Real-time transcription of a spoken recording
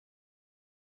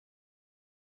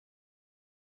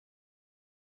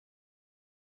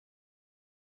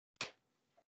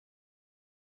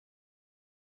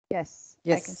Yes,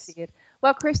 Yes. I can see it.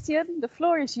 Well, Christian, the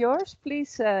floor is yours.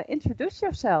 Please introduce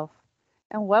yourself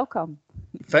and welcome.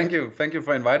 Thank you. Thank you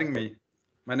for inviting me.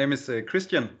 My name is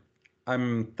Christian.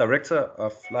 I'm Director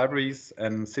of Libraries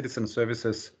and Citizen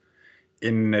Services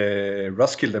in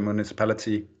Roskilde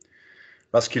municipality.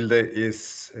 Roskilde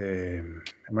is a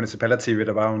municipality with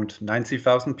around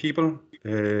 90,000 people,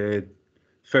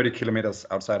 30 kilometers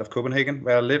outside of Copenhagen,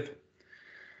 where I live.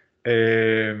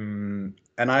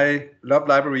 And I love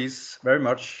libraries very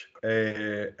much.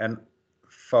 And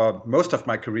for most of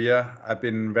my career, I've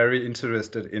been very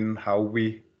interested in how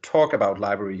we talk about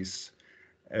libraries,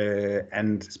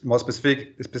 and more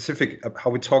specific how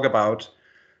we talk about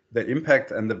the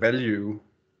impact and the value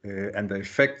and the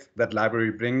effect that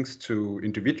library brings to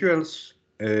individuals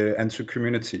and to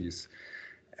communities.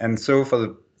 And so for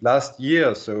the last year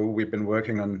or so, we've been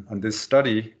working on this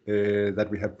study that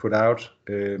we have put out,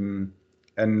 and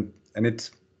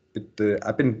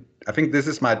I think this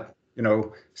is my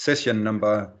session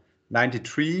number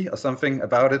 93 or something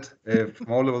about it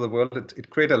from all over the world. It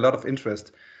created a lot of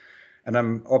interest, and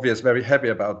I'm obviously very happy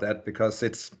about that, because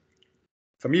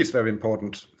for me it's very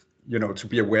important, to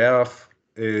be aware of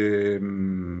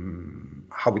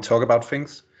how we talk about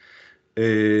things,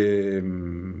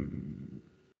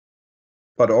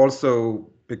 but also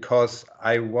because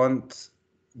I want.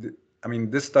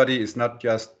 This study is not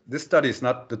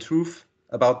the truth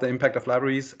about the impact of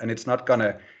libraries, and it's not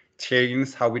gonna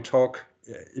change how we talk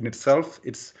in itself.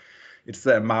 It's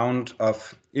the amount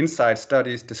of inside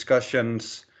studies,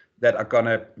 discussions that are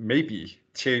gonna maybe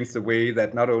change the way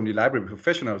that not only library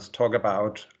professionals talk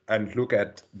about and look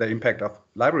at the impact of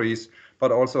libraries,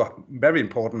 but also very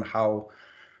important how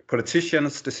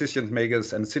politicians, decision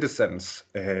makers, and citizens,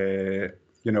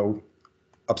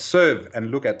 observe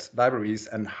and look at libraries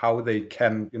and how they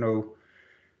can,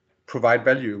 provide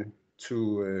value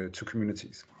to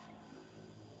communities.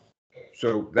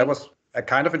 So that was a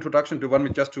kind of introduction. Do you want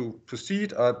me just to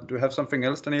proceed, or do you have something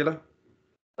else, Daniela?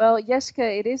 Well,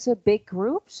 Jeske, it is a big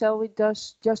group, so we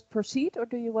just proceed, or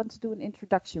do you want to do an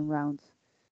introduction round?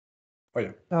 Oh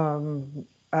yeah.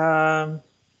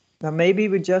 Now maybe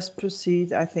we just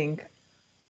proceed, I think.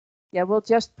 Yeah, we'll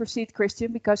just proceed,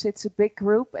 Christian, because it's a big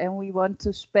group and we want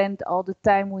to spend all the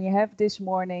time we have this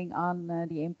morning on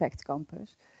the Impact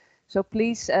Campus. So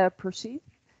please proceed.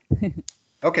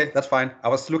 Okay, that's fine. I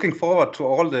was looking forward to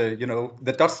all the,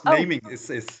 the Dutch naming is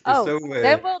so...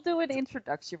 Then we'll do an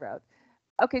introduction round.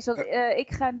 Oké,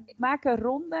 ik ga maken een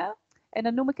ronde en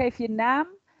dan noem ik even je naam.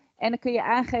 En dan kun je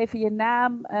aangeven je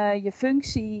naam, je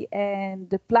functie en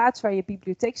de plaats waar je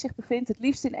bibliotheek zich bevindt. Het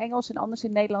liefst in Engels en anders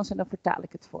in Nederlands en dan vertaal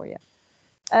ik het voor je.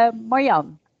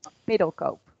 Marjan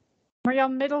Middelkoop.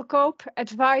 Marjan Middelkoop,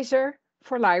 advisor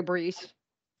for libraries.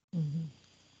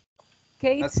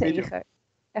 Kate Zeger.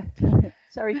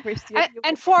 Sorry, Christian.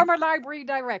 And former library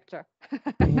director.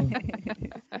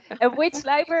 And which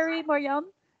library, Marjan?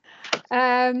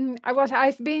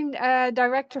 I've been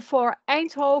director for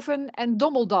Eindhoven and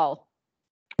Dommeldal.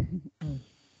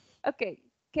 Oké,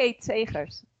 Kate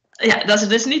Zegers. Ja, dat is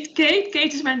dus niet Kate.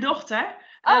 Kate is mijn dochter.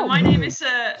 My name is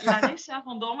Larissa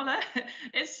van Dommelen.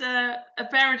 It's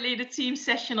apparently the team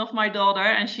session of my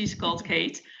daughter, and she's called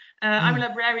Kate. I'm a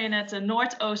librarian at the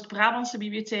Noordoost-Brabantse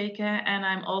Bibliotheken, and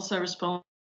I'm also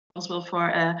responsible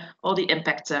for all the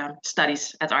impact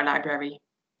studies at our library.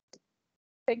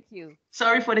 Thank you.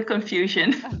 Sorry for the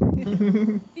confusion.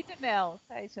 Pieter Nel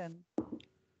Thijssen.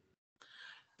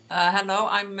 Hello,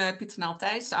 I'm Pieter Nel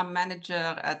Thijs. I'm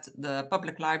manager at the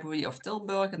Public Library of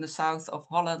Tilburg in the south of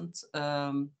Holland.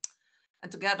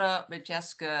 And together with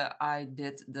Jeske, I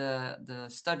did the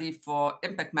study for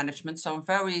impact management. So I'm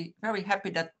very, very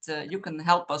happy that you can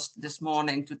help us this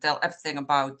morning to tell everything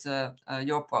about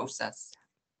your process.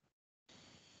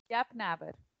 Jaap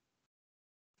Naber.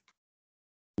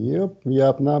 Yep,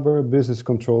 Jaap Naber, business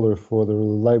controller for the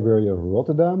Library of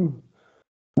Rotterdam.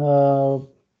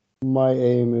 My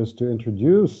aim is to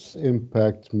introduce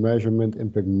impact measurement,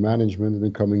 impact management in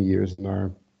the coming years in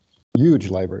our huge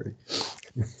library.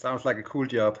 Sounds like a cool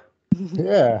job.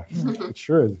 Yeah, it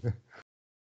should.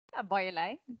 Ja,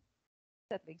 Marjolein.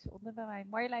 Zet links onder bij mij.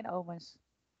 Marjolein Omens.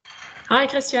 Hi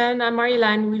Christian, I'm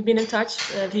Marjolein. We've been in touch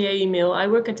via email. I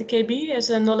work at the KB as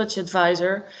a knowledge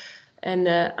advisor, and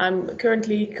I'm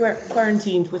currently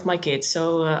quarantined with my kids,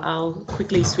 so I'll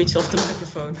quickly switch off the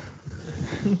microphone.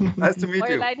 Nice to meet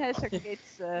you. Marjolein has her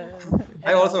kids.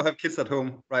 I also have kids at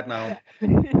home right now.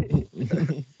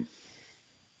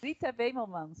 Rita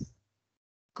Bemelmans.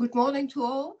 Good morning to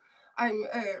all. I'm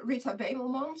Rita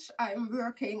Bemelmans. I'm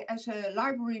working as a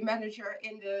library manager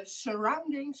in the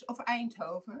surroundings of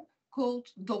Eindhoven called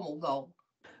Dommeldal.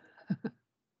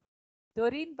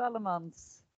 Doreen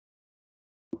Ballemans.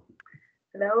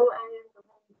 Hello, I am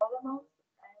Doreen Ballemans.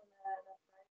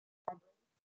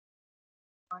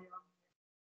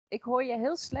 Ik hoor je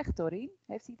heel slecht, Doreen.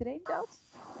 Heeft iedereen dat?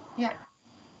 Ja.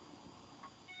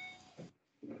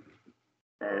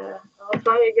 I'll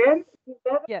try again.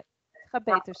 Ja, het gaat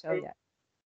beter zo, ja.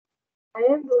 I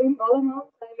am Doreen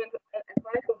Ballemans. I'm an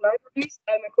advisor of libraries.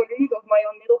 I'm a colleague of my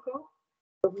own middle school.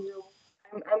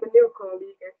 I'm a new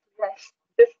colleague actually. I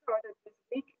just started this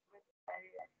week.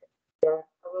 But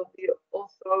I will be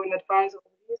also an advisor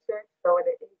of research. So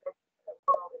the impact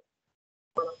model is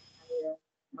one of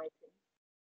my team.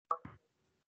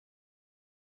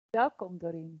 Welkom,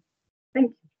 Doreen. Thank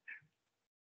you.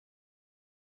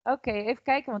 Oké, even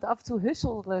kijken, want af en toe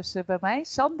husselen ze bij mij.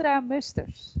 Sandra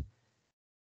Musters.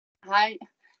 Hi,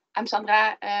 I'm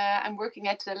Sandra. I'm working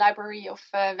at the Library of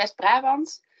West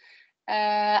Brabant.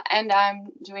 And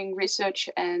I'm doing research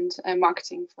and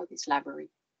marketing for this library.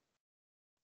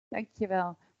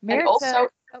 Dankjewel. And also,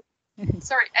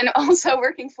 and also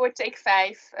working for Take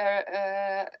 5,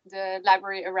 the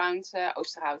library around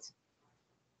Oosterhout.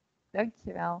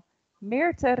 Dankjewel.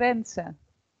 Meerte Rensen.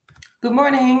 Good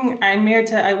morning, I'm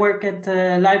Meerte. I work at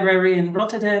the library in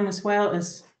Rotterdam as well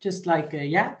as just like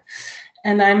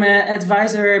and I'm an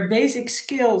advisor basic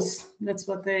skills. That's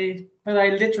what I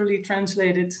literally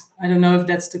translated. I don't know if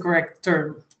that's the correct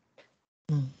term.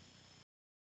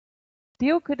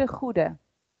 Dielke de Goede.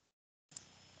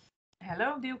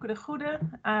 Hello, Dielke de Goede.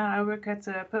 I work at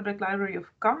the Public Library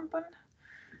of Kampen.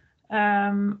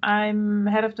 I'm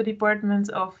head of the Department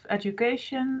of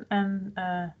Education and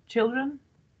Children,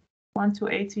 1 to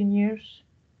 18 years.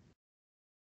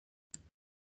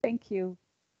 Thank you.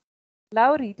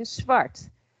 Laurie de Zwart.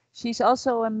 She's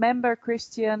also a member,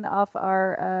 Christian, of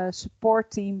our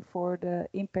support team for the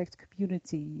impact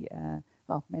community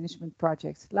management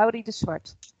project. Laurie de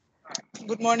Zwart.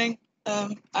 Good morning.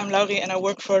 I'm Laurie and I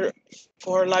work for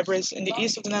libraries in the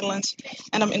east of the Netherlands.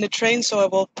 And I'm in the train, so I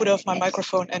will put off my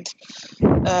microphone and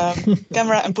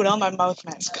camera and put on my mouth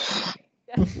mask.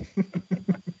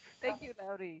 Thank you,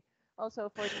 Laurie. Also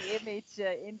for the image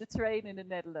in the train in the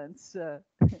Netherlands.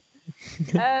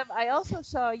 I also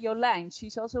saw Jolijn.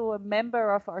 She's also a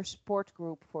member of our support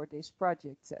group for this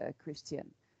project,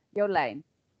 Christian. Jolijn.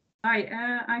 Hi,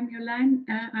 I'm Jolijn.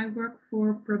 I work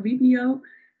for ProBiblio.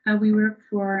 We work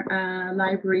for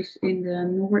libraries in the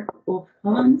north of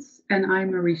Holland, and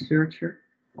I'm a researcher.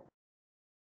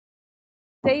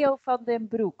 Theo van den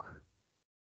Broek.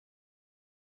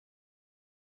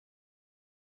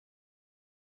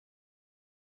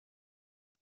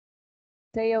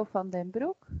 Theo van den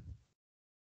Broek.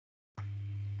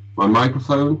 My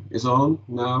microphone is on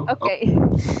now. Okay.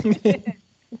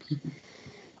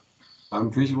 I'm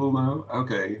visual now.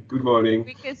 Okay. Good morning.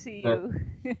 We can see you.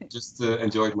 Just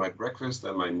enjoyed my breakfast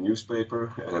and my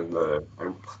newspaper, and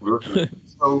I'm working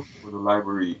for the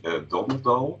library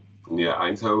Donderdaal near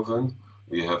Eindhoven.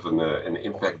 We have an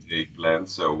impact day planned,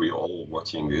 so we're all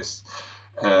watching this.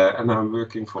 And I'm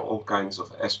working for all kinds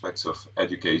of aspects of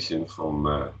education from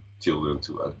children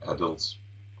to adults.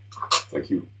 Thank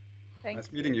you.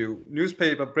 Nice meeting you.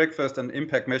 Newspaper, breakfast, and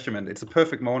impact measurement. It's a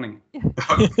perfect morning.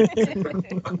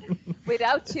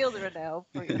 Without children now.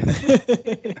 For you.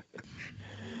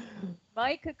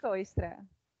 Maaike Kooistra.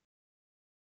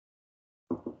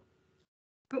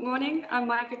 Good morning, I'm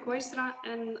Maaike Kooistra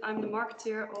and I'm the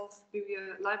marketeer of the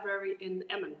library in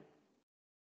Emmen.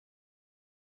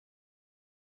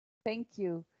 Thank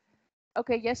you.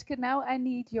 Okay, Jeske, now I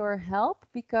need your help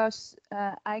because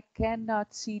I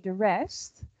cannot see the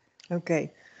rest.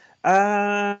 Okay.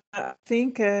 I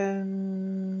think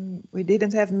we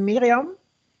didn't have Miriam.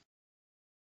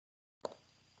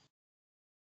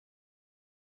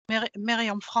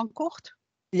 Miriam Frankort.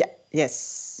 Yeah.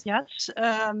 Yes. Yes.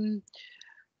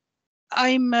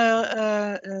 I'm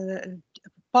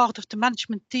part of the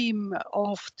management team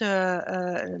of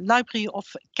the Library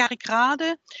of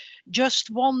Kerkrade. Just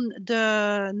won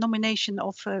the nomination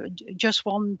of just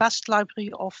won Best Library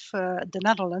of the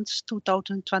Netherlands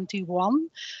 2021.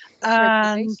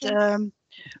 And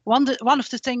one of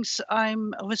the things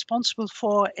I'm responsible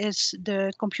for is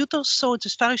the computer. So it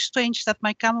is very strange that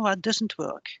my camera doesn't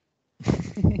work.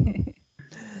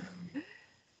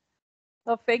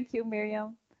 Well, thank you,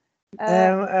 Miriam.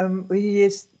 We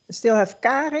still have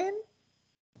Karin.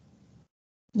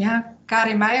 Yeah,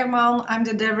 Karin Meijerman. I'm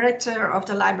the director of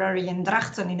the library in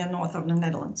Drachten in the north of the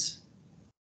Netherlands.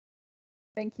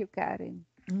 Thank you, Karin.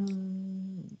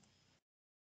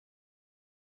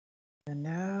 And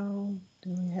now,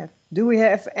 do we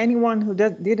have anyone who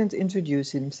didn't introduce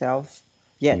himself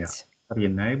yet? Ja,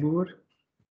 Arjen Nijboer.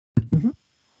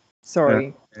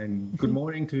 Sorry. And good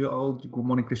morning to you all. Good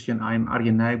morning, Christian. I'm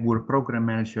Arjen Nijboer, program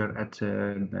manager at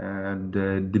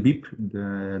the BIP,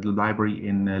 the library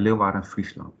in Leeuwarden,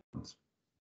 Friesland.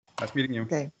 Nice meeting you.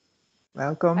 Okay,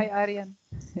 welcome. Hi, Arjen.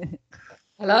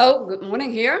 Hello, good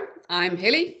morning here. I'm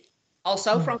Hilly,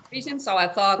 also from Friesland, so I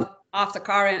thought after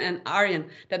Karin and Arjen,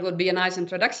 that would be a nice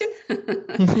introduction.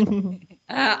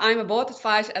 I'm a board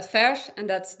advisor at FAIRS, and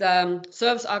that's the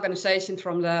service organization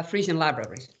from the Frisian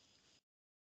libraries.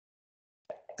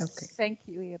 Okay. Thank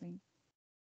you, Erin.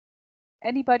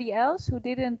 Anybody else who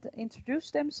didn't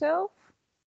introduce themselves?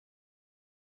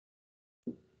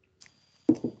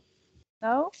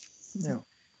 No? No.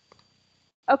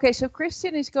 Okay, so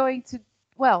Christian is going to,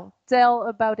 well, tell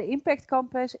about the Impact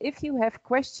Compass. If you have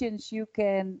questions, you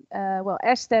can, well,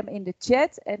 ask them in the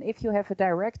chat. And if you have a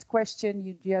direct question,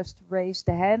 you just raise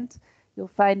the hand. You'll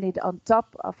find it on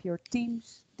top of your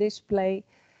Teams display.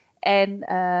 And,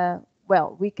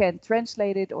 well, we can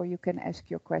translate it, or you can ask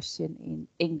your question in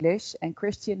English. And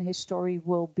Christian, his story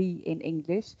will be in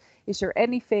English. Is there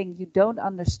anything you don't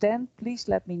understand? Please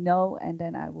let me know, and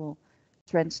then I will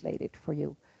translate it for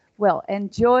you. Well,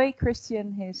 enjoy,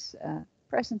 Christian, his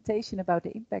presentation about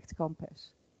the Impact Compass.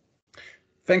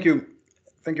 Thank you.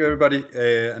 Thank you, everybody.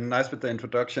 And nice with the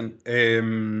introduction.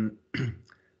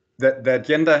 The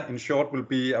agenda, in short, will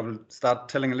be, I will start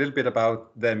telling a little bit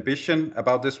about the ambition,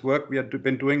 about this work we have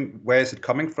been doing. Where is it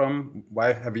coming from?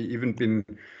 Why have we even been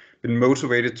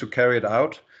motivated to carry it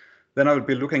out? Then I will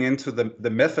be looking into the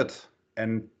method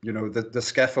and, you know, the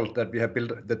scaffold that we have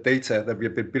built, the data that we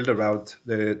have built around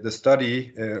the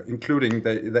study, including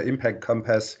the Impact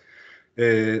Compass.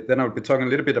 Then I will be talking a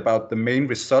little bit about the main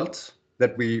results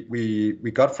that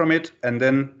we got from it, and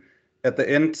then at the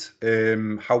end,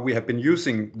 how we have been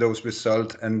using those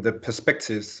results and the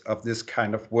perspectives of this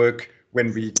kind of work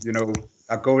when we, you know,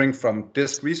 are going from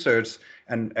this research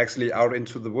and actually out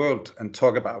into the world and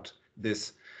talk about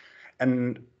this.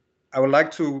 And I would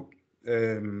like to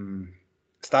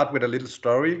start with a little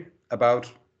story about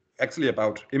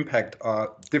impact,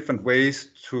 or different ways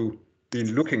to be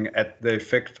looking at the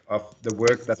effect of the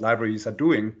work that libraries are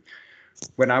doing.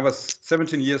 When I was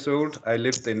 17 years old, I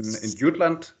lived in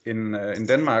Jutland in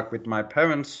Denmark with my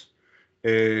parents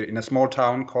in a small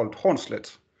town called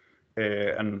Hornslet,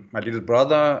 and my little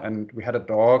brother, and we had a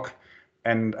dog.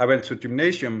 And I went to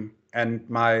gymnasium, and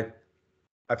I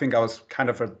think I was kind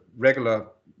of a regular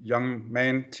young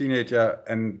man, teenager,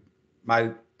 and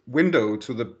my window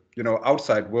to the, you know,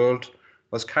 outside world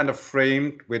was kind of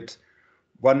framed with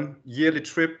one yearly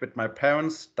trip with my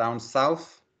parents down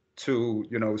south to,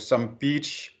 you know, some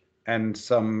beach and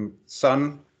some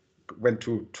sun. Went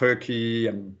to Turkey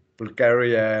and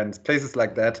Bulgaria and places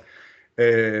like that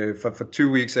for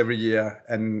 2 weeks every year.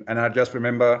 And I just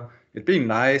remember it being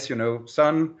nice, you know,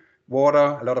 sun,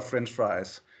 water, a lot of French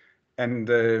fries. And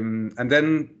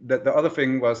then the other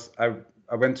thing was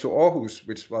I went to Aarhus,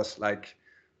 which was like,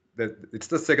 it's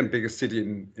the second biggest city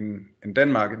in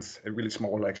Denmark. It's really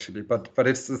small actually, but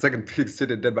it's the second biggest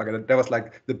city in Denmark, and that was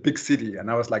like the big city.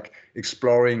 And I was like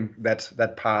exploring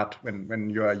that part when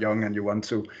you are young and you want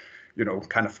to, you know,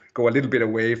 kind of go a little bit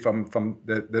away from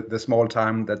the small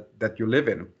town that you live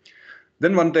in.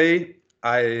 Then one day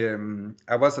I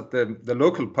was at the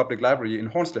local public library in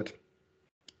Hornslet,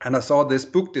 and I saw this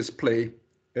book display,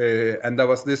 and there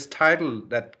was this title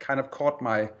that kind of caught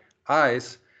my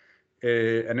eyes.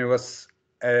 And it was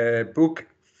a book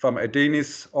from a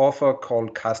Danish author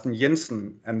called Carsten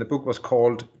Jensen, and the book was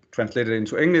called, translated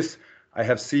into English, I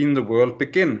Have Seen the World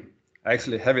Begin. I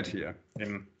actually have it here.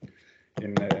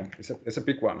 It's a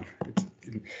big one.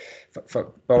 It's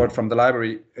borrowed from the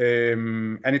library,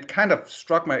 and it kind of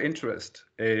struck my interest.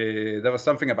 There was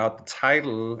something about the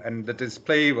title, and the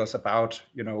display was about,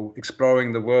 you know,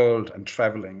 exploring the world and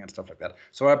traveling and stuff like that.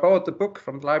 So I bought the book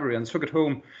from the library and took it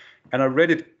home, and I read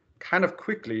it kind of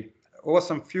quickly over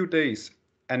some few days,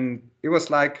 and it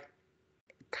was like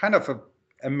kind of an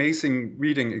amazing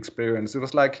reading experience. It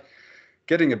was like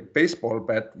getting a baseball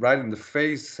bat right in the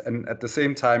face, and at the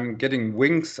same time getting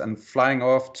wings and flying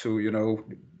off to, you know,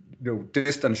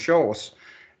 distant shores.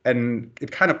 And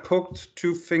it kind of poked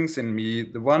two things in me.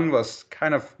 The one was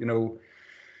kind of, you know,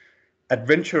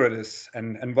 adventurous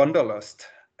and wanderlust,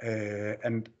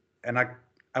 and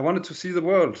I wanted to see the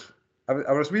world.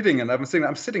 I was reading and I was thinking,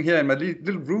 I'm sitting here in my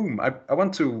little room. I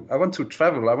want to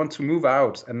travel. I want to move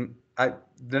out. And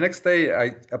the next day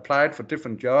I applied for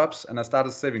different jobs and I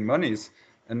started saving monies.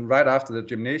 And right after the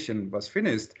gymnasium was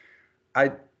finished,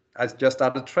 I just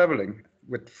started traveling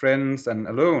with friends and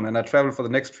alone. And I traveled for the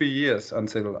next 3 years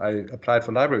until I applied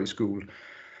for library school.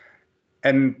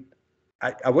 And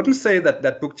I wouldn't say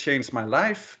that book changed my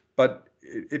life, but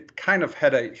it kind of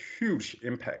had a huge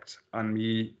impact on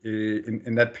me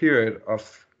in that period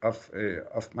of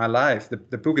my life.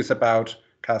 The book is about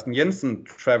Carsten Jensen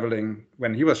traveling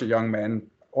when he was a young man,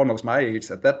 almost my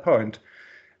age at that point,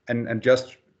 and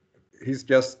he's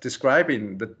just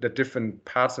describing the different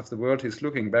parts of the world he's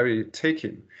looking, very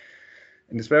taking,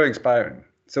 and it's very inspiring.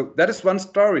 So that is one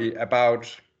story about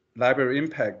library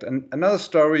impact. And another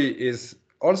story is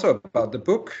also about the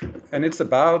book, and it's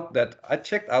about that I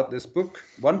checked out this book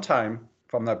one time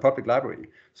from the public library.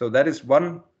 So that is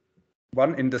one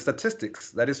in the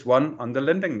statistics, that is one on the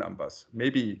lending numbers.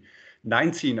 Maybe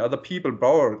 19 other people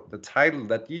borrowed the title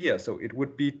that year, so it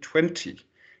would be 20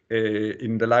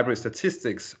 in the library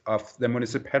statistics of the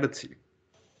municipality.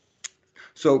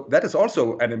 So that is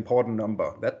also an important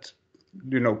number that,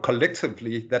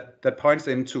 collectively that points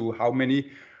into how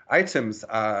many items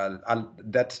are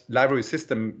that library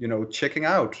system, checking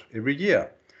out every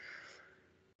year.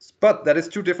 But that is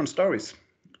two different stories,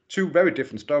 two very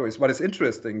different stories. What is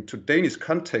interesting to Danish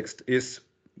context is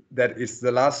that it's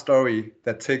the last story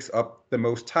that takes up the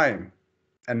most time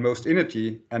and most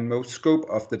energy and most scope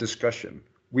of the discussion.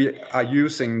 We are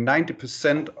using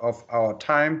 90% of our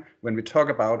time when we talk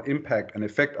about impact and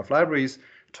effect of libraries,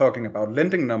 talking about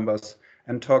lending numbers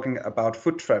and talking about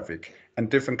foot traffic and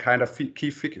different kind of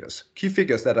key figures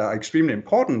that are extremely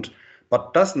important,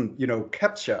 but doesn't,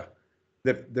 capture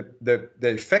the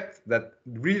effect that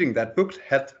reading that book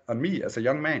had on me as a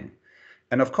young man.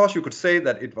 And of course, you could say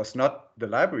that it was not the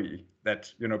library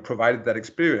that, provided that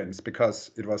experience, because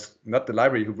it was not the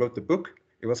library who wrote the book.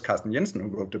 It was Carsten Jensen who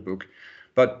wrote the book.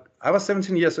 But I was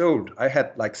 17 years old. I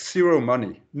had like zero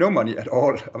money, no money at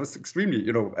all. I was extremely,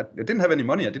 I didn't have any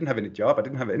money. I didn't have any job. I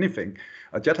didn't have anything.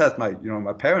 I just had my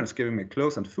parents giving me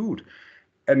clothes and food.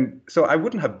 And so I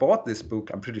wouldn't have bought this book,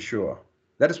 I'm pretty sure.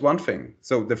 That is one thing.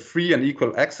 So the free and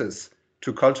equal access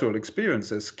to cultural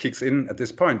experiences kicks in at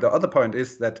this point. The other point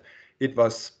is that it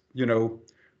was,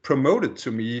 promoted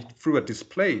to me through a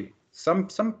display. Some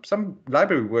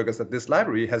library workers at this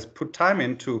library has put time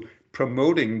into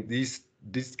promoting these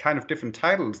kind of different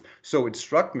titles. So it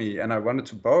struck me and I wanted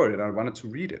to borrow it and I wanted to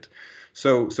read it.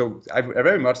 So I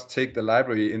very much take the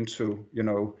library into,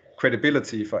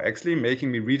 credibility for actually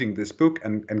making me reading this book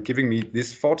and giving me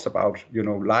these thoughts about,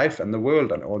 life and the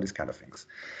world and all these kind of things.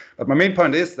 But my main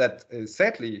point is that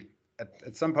sadly,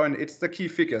 at some point, it's the key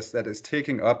figures that is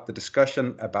taking up the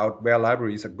discussion about where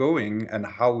libraries are going and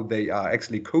how they are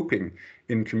actually coping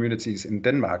in communities in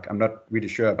Denmark. I'm not really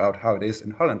sure about how it is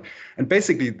in Holland. And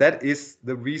basically, that is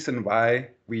the reason why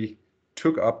we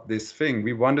took up this thing.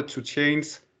 We wanted to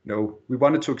change, we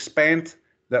wanted to expand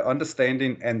the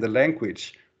understanding and the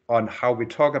language on how we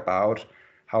talk about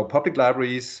how public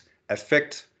libraries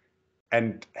affect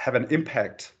and have an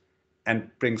impact and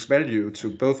brings value to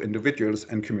both individuals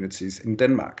and communities in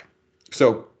Denmark.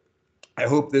 So I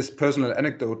hope this personal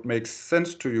anecdote makes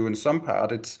sense to you in some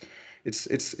part. It's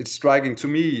striking to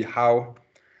me how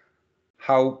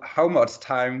much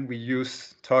time we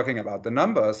use talking about the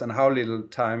numbers and how little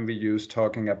time we use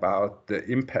talking about the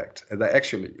impact, the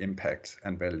actual impact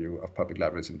and value of public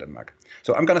libraries in Denmark.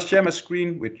 So I'm going to share my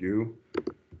screen with you.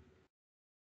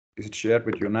 Is it shared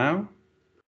with you now?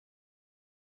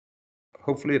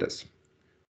 Hopefully it is.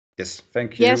 Yes,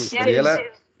 thank you, Daniela.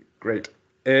 Yes. Great.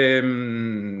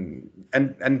 And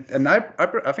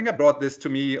I think I brought this to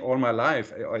me all my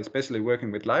life, especially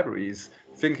working with libraries,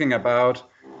 thinking about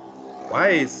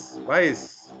why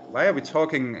are we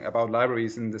talking about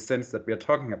libraries in the sense that we are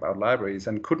talking about libraries,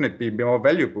 and couldn't it be more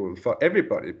valuable for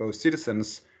everybody, both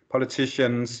citizens,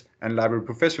 politicians, and library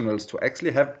professionals, to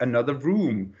actually have another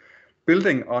room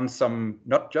building on some,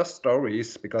 not just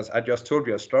stories, because I just told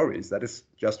you stories, that is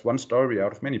just one story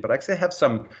out of many, but actually have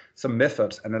some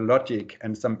methods and a logic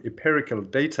and some empirical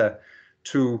data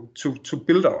to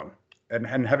build on,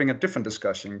 and having a different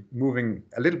discussion, moving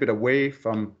a little bit away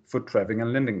from foot traffic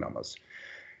and lending numbers.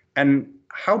 And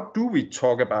how do we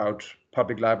talk about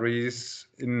public libraries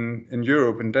in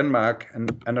Europe, in Denmark,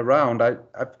 and around?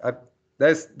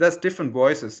 There's different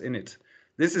voices in it.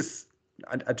 This is,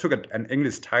 I took an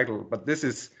English title, but this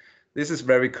is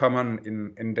very common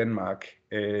in Denmark.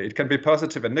 It can be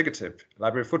positive and negative.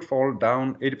 Library footfall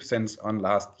down 80% on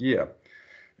last year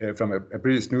from a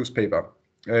British newspaper.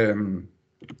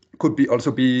 Could be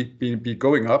also be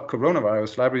going up.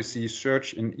 Coronavirus, libraries see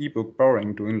surge in ebook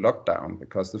borrowing during lockdown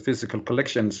because the physical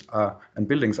collections and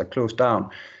buildings are closed down.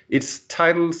 It's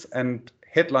titles and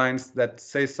headlines that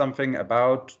say something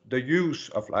about the use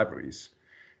of libraries.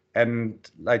 And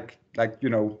like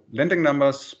lending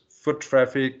numbers, foot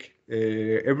traffic,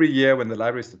 every year when the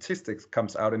library statistics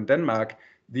comes out in Denmark,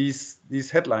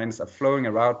 these headlines are flowing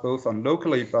around both on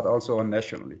locally but also on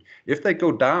nationally. If they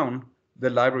go down, the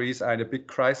libraries are in a big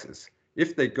crisis.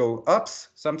 If they go up,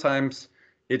 sometimes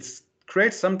it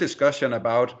creates some discussion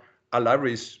about our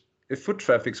libraries. If foot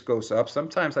traffic goes up,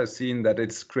 sometimes I've seen that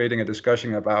it's creating a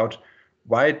discussion about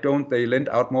why don't they lend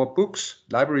out more books?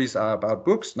 Libraries are about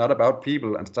books, not about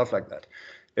people and stuff like that.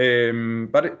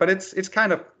 But it's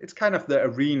kind of the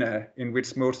arena in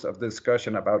which most of the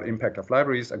discussion about impact of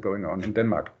libraries are going on in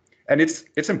Denmark, and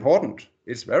it's important.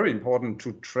 It's very important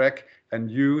to track and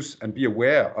use and be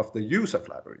aware of the use of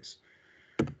libraries,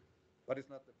 but it's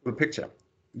not the full picture.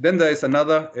 Then there is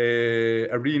another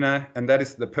arena, and that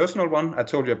is the personal one. I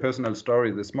told you a personal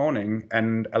story this morning,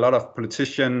 and a lot of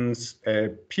politicians,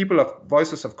 people of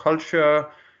voices of culture,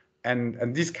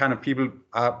 and these kind of people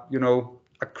are,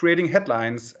 are creating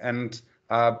headlines and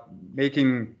are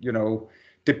making,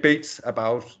 debates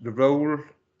about the role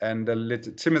and the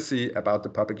legitimacy about the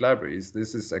public libraries.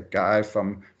 This is a guy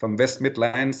from West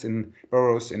Midlands in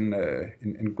boroughs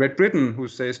in Great Britain who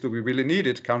says, do we really need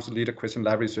it? Council leader question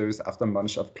library service after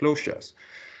months of closures.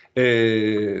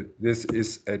 This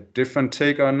is a different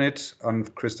take on it, on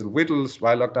Crystal Whittle's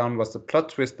why lockdown was the plot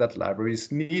twist that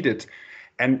libraries needed.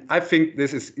 And I think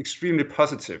this is extremely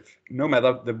positive, no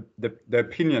matter the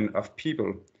opinion of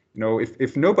people.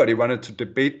 If nobody wanted to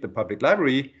debate the public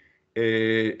library,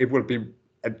 it would be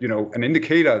an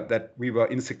indicator that we were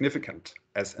insignificant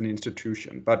as an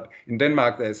institution. But in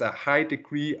Denmark, there's a high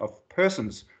degree of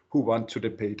persons who want to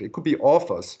debate. It could be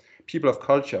authors, people of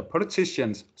culture,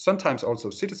 politicians, sometimes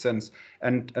also citizens,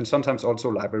 and sometimes also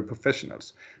library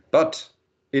professionals. But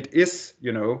it is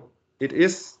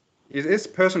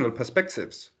personal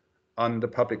perspectives on the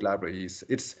public libraries.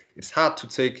 It's hard to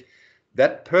take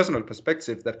that personal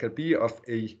perspective that can be of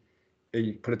a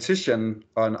politician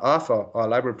or an author or a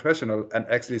library professional and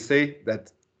actually say that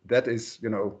is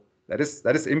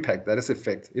impact, that is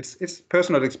effect. It's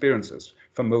personal experiences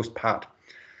for most part.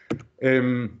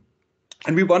 And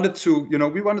we wanted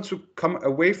to come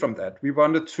away from that. We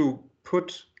wanted to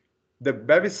put the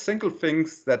very simple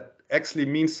things that actually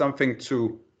mean something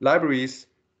to libraries,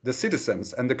 the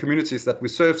citizens and the communities that we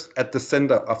serve at the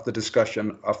center of the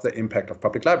discussion of the impact of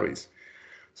public libraries.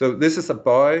 So this is a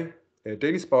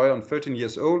Danish boy on 13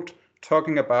 years old,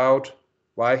 talking about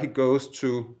why he goes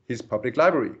to his public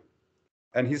library.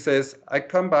 And he says, I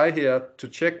come by here to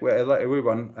check whether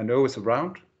everyone I know is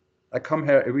around. I come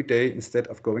here every day instead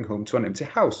of going home to an empty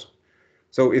house.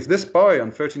 So if this boy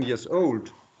on 13 years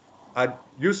old are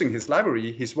using his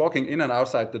library, he's walking in and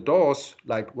outside the doors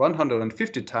like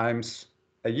 150 times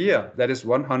a year. That is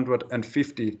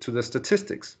 150 to the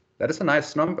statistics. That is a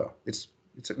nice number. This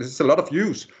is a lot of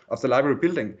use of the library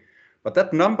building. But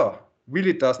that number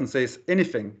really doesn't say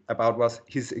anything about what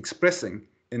he's expressing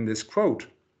in this quote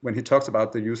when he talks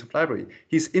about the use of library.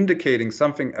 He's indicating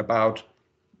something about,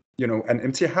 an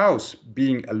empty house,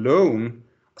 being alone,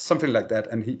 something like that.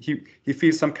 And he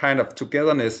feels some kind of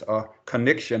togetherness or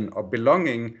connection or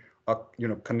belonging or,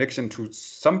 connection to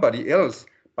somebody else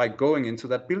by going into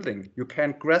that building. You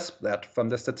can't grasp that from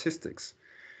the statistics.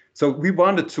 So we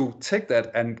wanted to take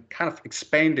that and kind of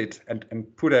expand it and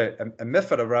put a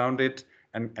method around it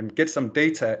and get some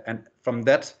data, and from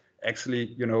that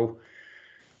actually,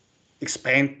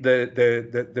 expand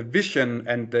the vision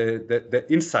and the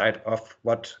insight of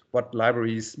what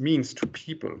libraries means to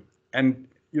people. And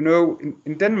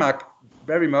in Denmark,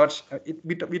 very much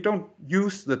we don't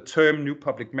use the term new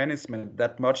public management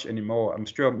that much anymore. I'm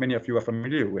sure many of you are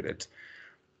familiar with it,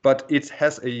 but it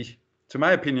has to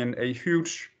my opinion, a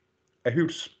huge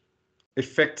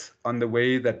effect on the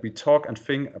way that we talk and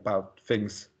think about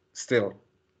things still.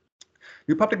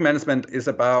 New public management is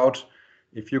about,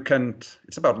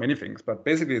 it's about many things, but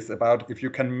basically it's about if you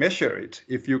can measure it,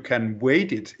 if you can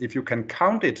weight it, if you can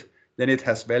count it, then it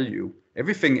has value.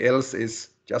 Everything else is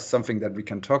just something that we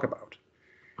can talk about.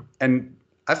 And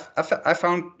I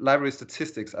found library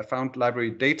statistics, I found library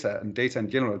data and data in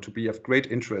general to be of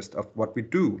great interest of what we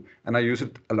do. And I use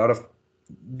a lot of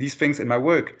these things in my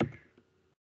work.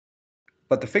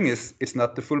 But the thing is, it's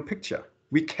not the full picture.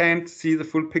 We can't see the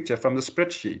full picture from the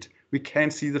spreadsheet. We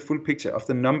can't see the full picture of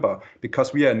the number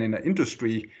because we are in an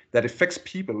industry that affects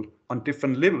people on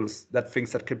different levels, that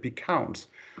things that can be counts.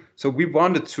 So we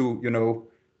wanted to,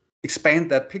 expand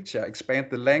that picture, expand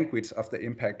the language of the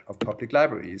impact of public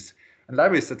libraries. And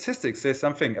library statistics say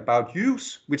something about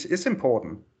use, which is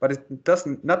important, but it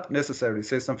doesn't not necessarily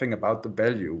say something about the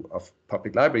value of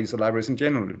public libraries or libraries in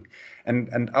general.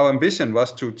 And our ambition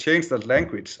was to change that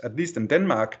language, at least in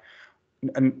Denmark.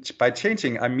 And by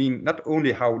changing, I mean not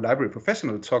only how library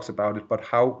professional talks about it, but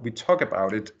how we talk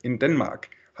about it in Denmark,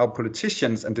 how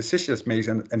politicians and decision makers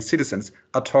and citizens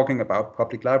are talking about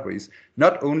public libraries,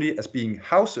 not only as being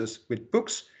houses with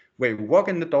books where you walk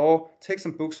in the door, take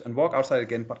some books and walk outside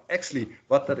again, but actually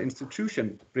what that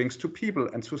institution brings to people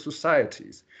and to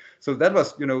societies. So that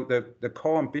was, you know, the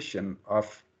core ambition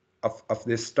of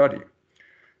this study.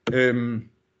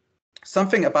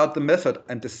 Something about the method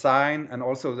and design and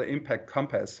also the impact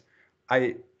compass.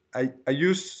 I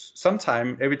use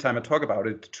sometime, every time I talk about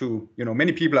it, to, you know,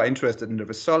 many people are interested in the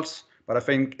results, but I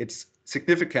think it's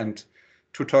significant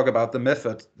to talk about the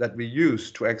method that we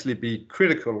use to actually be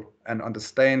critical and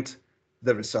understand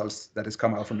the results that has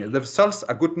come out from here. The results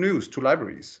are good news to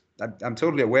libraries. I'm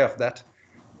totally aware of that,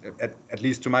 at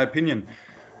least to my opinion.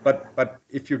 But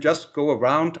if you just go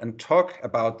around and talk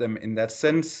about them in that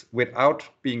sense without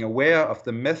being aware of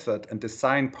the method and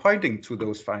design pointing to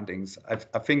those findings,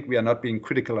 I think we are not being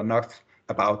critical enough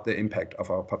about the impact of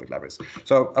our public libraries.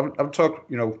 So I'll talk,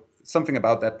 you know, something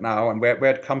about that now and where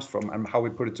it comes from and how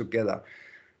we put it together.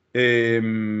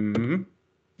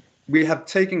 We have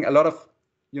taken a lot of,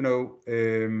 you know,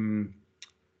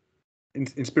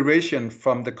 inspiration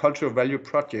from the Cultural Value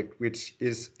Project, which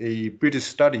is a British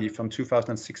study from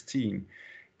 2016.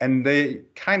 And they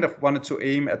kind of wanted to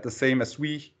aim at the same as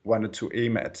we wanted to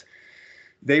aim at.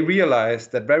 They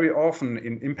realized that very often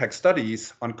in impact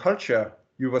studies on culture,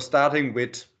 you were starting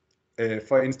with,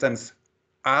 for instance,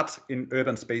 art in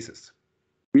urban spaces.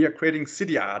 We are creating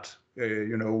city art,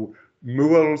 you know,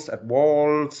 murals at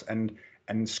walls and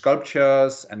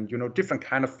sculptures and, you know, different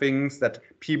kind of things that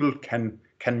people can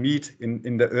meet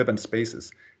in the urban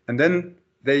spaces. And then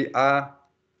they are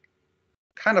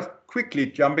kind of quickly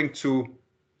jumping to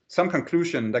some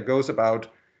conclusion that goes about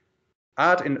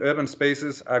art in urban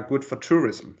spaces are good for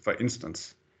tourism, for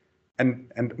instance.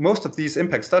 And most of these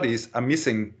impact studies are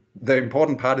missing the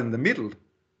important part in the middle,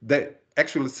 the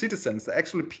actual citizens, the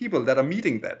actual people that are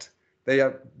meeting that. They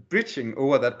are bridging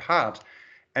over that part.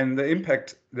 And the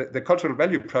impact, the Cultural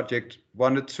Value Project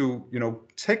wanted to, you know,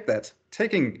 take that,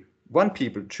 taking 1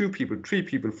 people, 2 people, 3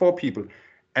 people, 4 people,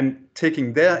 and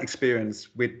taking their experience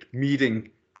with meeting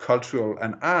cultural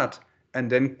and art, and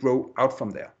then grow out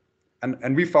from there.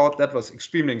 And we thought that was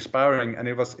extremely inspiring, and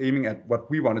it was aiming at what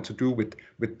we wanted to do with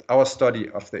our study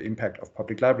of the impact of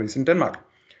public libraries in Denmark.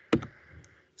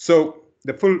 So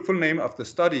the full name of the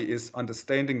study is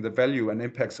Understanding the Value and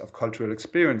Impacts of Cultural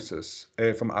Experiences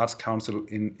from Arts Council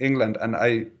in England. And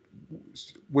I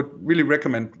would really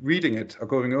recommend reading it or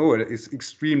going over it. It's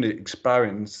extremely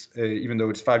inspiring, even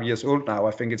though it's 5 years old now.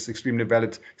 I think it's extremely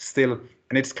valid still.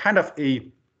 And it's kind of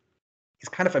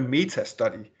a meta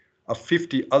study of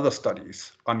 50 other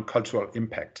studies on cultural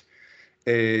impact.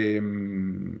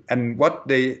 And what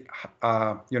they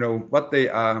are, you know, what they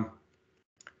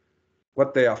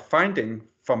are finding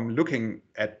from looking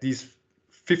at these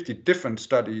 50 different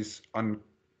studies on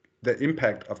the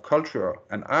impact of culture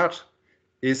and art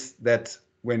is that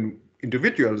when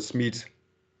individuals meet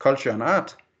culture and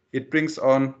art, it brings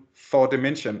on 4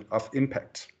 dimensions of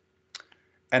impact.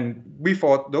 And we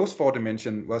thought those 4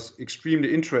 dimensions was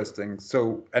extremely interesting.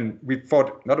 So, and we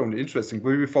thought not only interesting,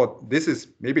 but we thought this is,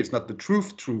 maybe it's not the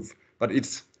truth, but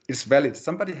it's valid.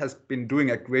 Somebody has been doing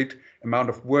a great amount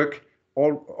of work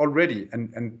already,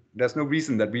 and there's no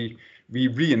reason that we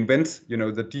reinvent, you know,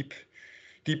 the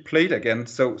deep plate again.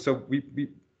 So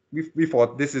we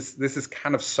thought this is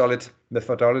kind of solid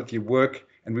methodology work,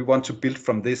 and we want to build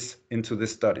from this into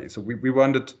this study. So we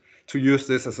wanted to use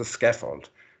this as a scaffold.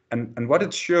 And what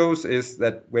it shows is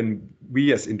that when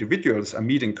we as individuals are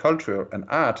meeting culture and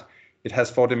art, it has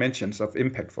 4 dimensions of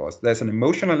impact for us. There's an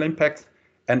emotional impact,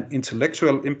 an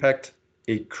intellectual impact,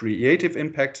 a creative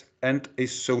impact, and a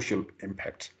social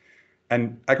impact.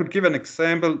 And I could give an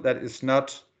example that is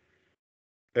not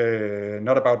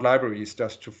about libraries,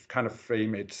 just to kind of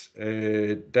frame it.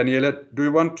 Daniela, do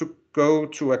you want to go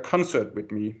to a concert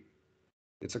with me?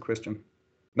 It's a question.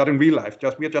 Not in real life,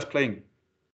 we are just playing.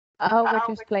 Oh, we're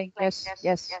just playing. Yes.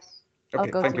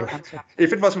 Okay, thank you.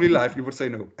 If it was real life, you would say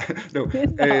no. No.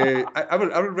 I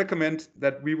will recommend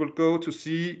that we will go to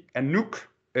see Anouk,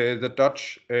 the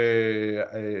Dutch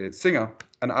singer,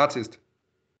 an artist,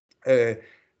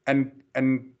 and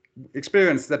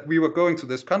experience that we were going to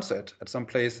this concert at some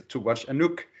place to watch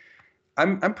Anouk.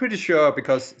 I'm pretty sure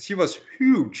because she was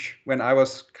huge when I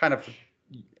was kind of a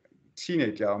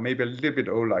teenager, or maybe a little bit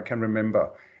older, I can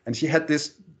remember. And she had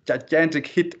this gigantic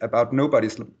hit about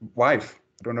Nobody's Wife.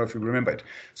 I don't know if you remember it.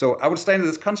 So I would stand at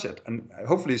this concert, and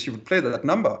hopefully she would play that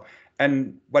number.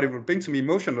 And what it would bring to me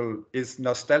emotional is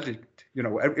nostalgic. You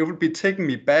know, it would be taking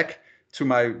me back to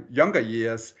my younger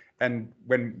years And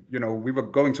when we were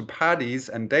going to parties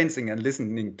and dancing and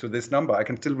listening to this number, I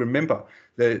can still remember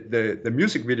the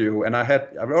music video. And I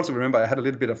also remember I had a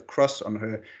little bit of crush on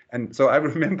her, and so I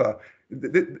remember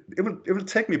it will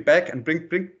take me back and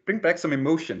bring back some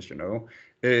emotions, and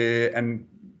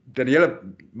Daniela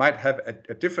might have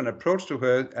a different approach to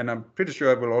her, and I'm pretty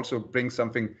sure it will also bring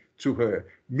something to her.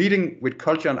 Meeting with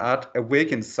culture and art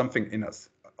awakens something in us.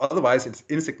 Otherwise, it's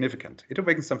insignificant. It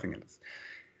awakens something in us.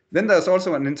 Then there's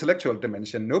also an intellectual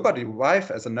dimension. Nobody wife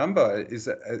as a number is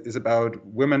about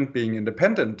women being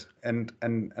independent, and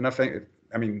I think,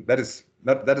 I mean, that is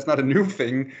not a new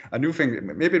thing. A new thing.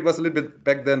 Maybe it was a little bit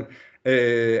back then.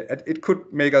 It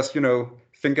could make us,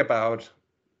 think about.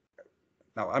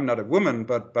 Now, I'm not a woman,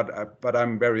 but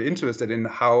I'm very interested in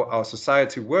how our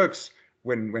society works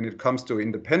when it comes to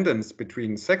independence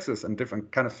between sexes and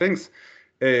different kind of things.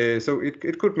 So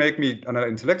it could make me, on an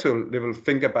intellectual level,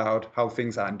 think about how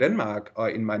things are in Denmark or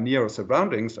in my near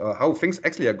surroundings, or how things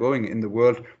actually are going in the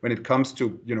world when it comes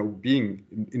to being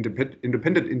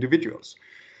independent individuals.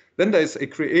 Then there's a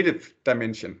creative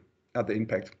dimension at the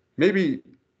impact. Maybe,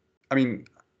 I mean,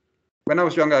 when I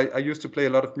was young, I used to play a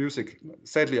lot of music.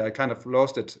 Sadly, I kind of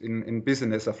lost it in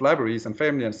business of libraries and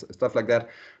family and stuff like that.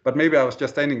 But maybe I was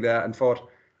just standing there and thought,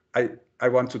 I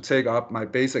want to take up my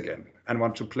bass again and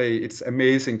want to play. It's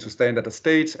amazing to stand at a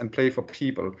stage and play for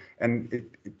people. And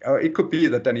it could be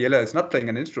that Daniela is not playing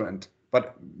an instrument,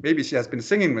 but maybe she has been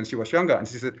singing when she was younger, and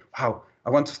she said, wow, I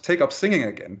want to take up singing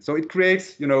again. So it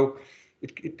creates,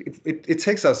 it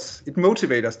takes us, it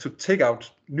motivates us to take out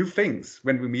new things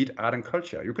when we meet art and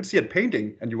culture. You could see a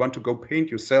painting and you want to go paint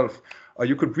yourself, or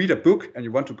you could read a book and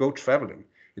you want to go traveling.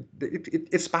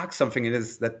 It sparks something in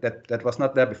us that was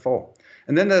not there before.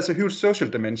 And then there's a huge social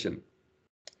dimension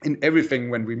in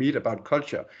everything when we meet about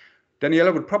culture.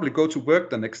 Daniela would probably go to work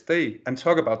the next day and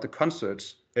talk about the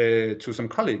concerts to some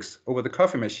colleagues over the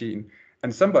coffee machine.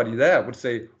 And somebody there would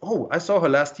say, oh, I saw her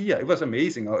last year. It was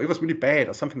amazing, or it was really bad,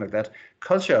 or something like that.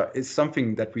 Culture is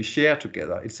something that we share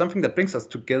together. It's something that brings us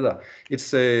together. It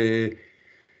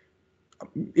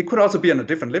could also be on a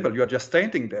different level. You are just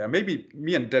standing there. Maybe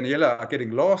me and Daniela are getting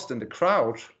lost in the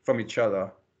crowd from each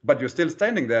other, but you're still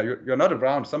standing there. You're not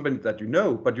around somebody that you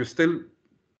know, but you still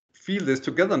feel this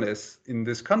togetherness in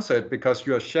this concert because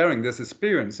you are sharing these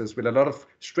experiences with a lot of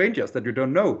strangers that you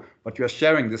don't know, but you are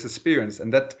sharing this experience,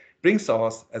 and that brings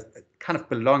us a kind of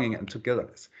belonging and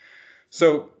togetherness.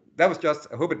 So that was just,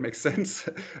 I hope it makes sense.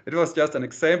 It was just an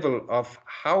example of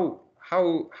how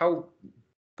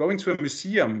going to a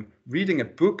museum, reading a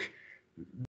book,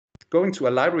 going to a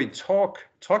library,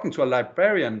 talking to a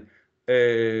librarian,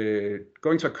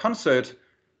 going to a concert,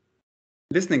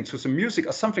 listening to some music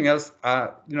or something else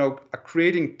are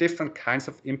creating different kinds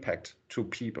of impact to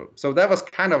people. So that was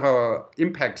kind of our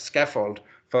impact scaffold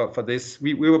for this.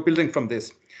 We were building from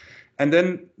this. And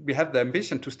then we had the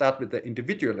ambition to start with the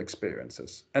individual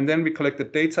experiences. And then we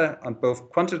collected data on both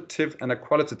quantitative and a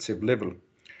qualitative level.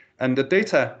 And the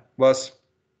data was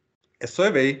a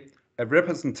survey, a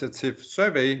representative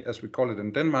survey, as we call it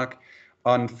in Denmark,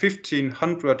 on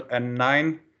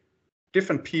 1,509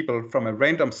 different people from a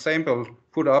random sample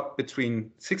put up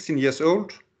between 16 years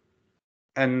old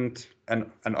and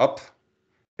up,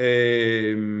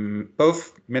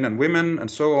 both men and women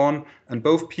and so on, and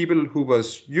both people who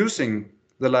was using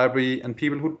the library and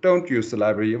people who don't use the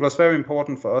library. It was very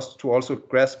important for us to also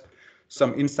grasp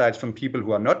some insights from people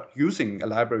who are not using a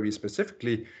library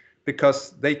specifically,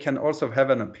 because they can also have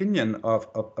an opinion of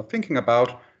thinking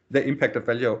about the impact of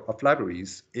value of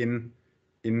libraries in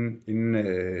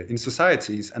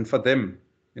societies. And for them,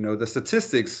 the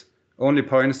statistics only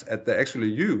points at the actual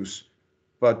use,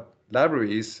 but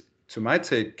libraries, to my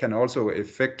take, can also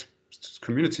affect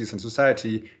communities and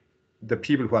society, the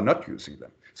people who are not using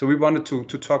them. So we wanted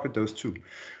to talk with those two.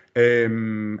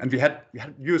 And we had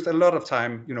used a lot of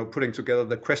time, putting together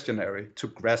the questionnaire to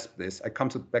grasp this. I come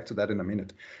back to that in a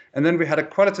minute. And then we had a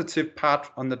qualitative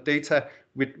part on the data,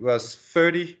 which was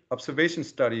 30 observation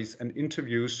studies and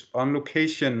interviews on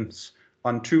locations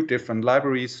on 2 different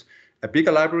libraries, a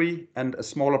bigger library and a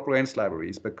smaller branch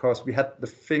libraries, because we had the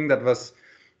thing that was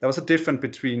a difference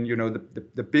between,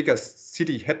 the bigger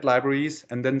city head libraries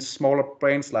and then smaller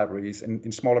branch libraries in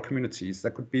smaller communities.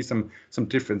 There could be some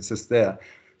differences there.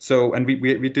 So, and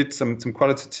we did some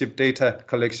qualitative data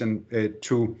collection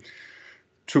to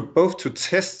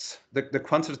test the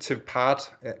quantitative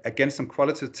part against some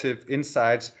qualitative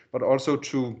insights, but also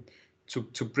to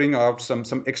bring out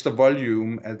some extra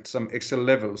volume and some extra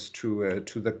levels to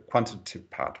the quantitative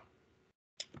part.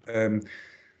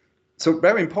 So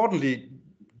very importantly,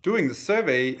 doing the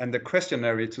survey and the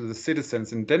questionnaire to the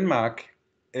citizens in Denmark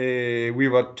we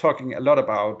were talking a lot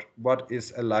about what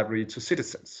is a library to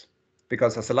citizens.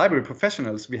 Because as a library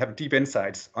professionals, we have deep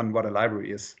insights on what a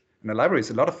library is. And a library is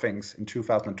a lot of things in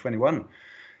 2021.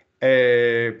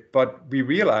 But we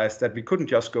realized that we couldn't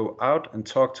just go out and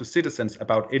talk to citizens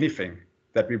about anything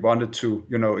that we wanted to,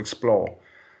 explore.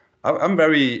 I'm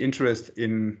very interested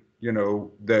in,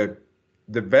 the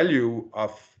value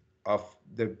of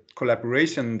the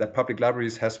collaboration that public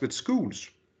libraries has with schools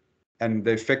and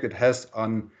the effect it has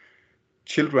on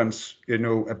children's,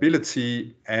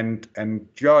 ability and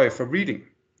joy for reading.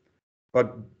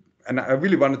 And I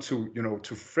really wanted to,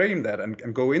 to frame that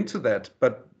and go into that,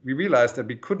 but we realized that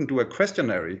we couldn't do a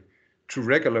questionnaire to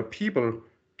regular people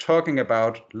talking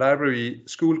about library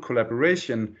school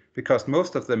collaboration because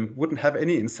most of them wouldn't have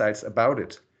any insights about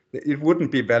it. It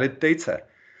wouldn't be valid data.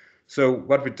 So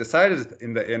what we decided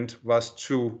in the end was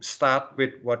to start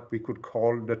with what we could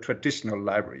call the traditional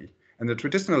library. And the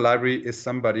traditional library is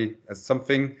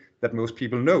something that most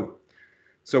people know.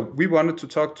 So we wanted to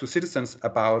talk to citizens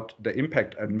about the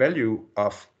impact and value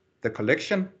of the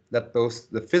collection, that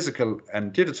both the physical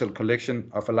and digital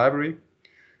collection of a library,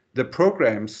 the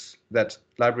programs that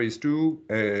libraries do,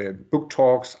 book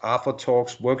talks, author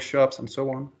talks, workshops, and so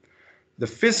on, the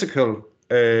physical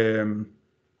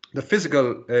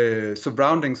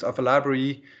surroundings of a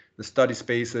library, the study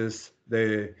spaces,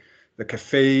 the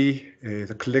cafe,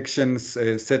 the collections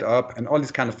set up, and all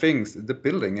these kind of things, the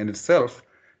building in itself.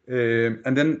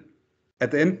 And then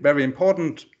at the end, very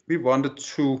important, we wanted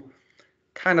to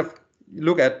kind of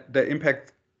look at the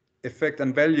impact, effect,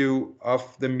 and value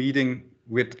of the meeting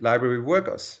with library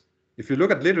workers. If you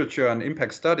look at literature and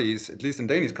impact studies, at least in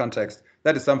Danish context,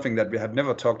 that is something that we have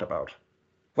never talked about.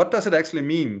 What does it actually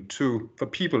mean for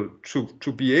people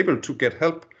to be able to get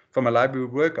help from a library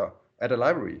worker at a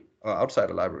library or outside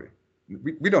a library?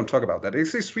 We don't talk about that.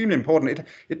 It's extremely important.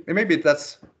 Maybe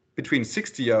that's between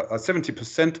 60 or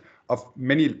 70% of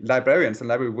many librarians and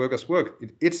library workers' work.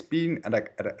 It's being at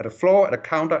a floor, at a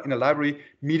counter in a library,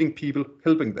 meeting people,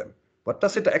 helping them. What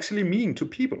does it actually mean to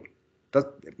people? Does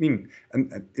it mean,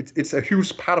 and it's a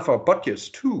huge part of our budgets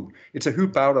too. It's a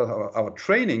huge part of our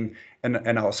training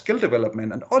and our skill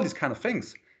development and all these kind of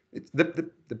things.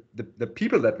 The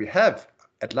people that we have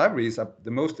at libraries are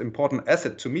the most important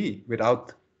asset to me.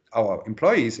 Without our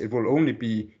employees, it will only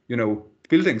be,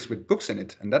 buildings with books in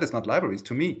it, and that is not libraries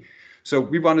to me. So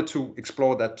we wanted to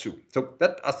explore that too. So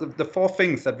that are the four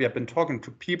things that we have been talking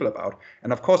to people about.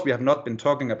 And of course, we have not been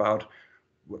talking about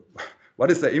what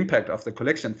is the impact of the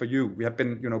collection for you. We have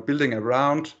been, building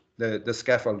around the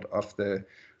scaffold of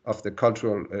the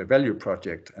cultural value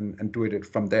project and doing it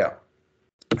from there.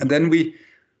 And then we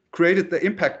created the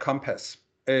impact compass,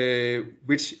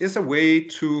 which is a way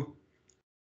to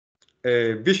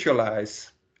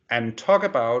visualize and talk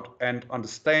about and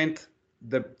understand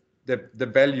the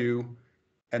value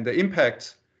and the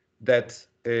impact that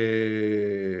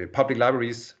public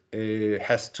libraries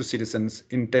has to citizens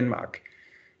in Denmark.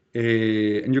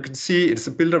 And you can see it's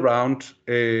built around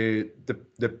the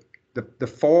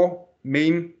four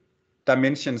main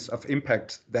dimensions of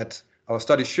impact that our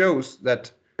study shows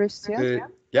that. Christian?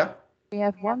 Yeah? We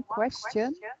have one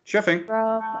question. Sure thing.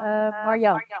 From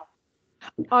Marjan.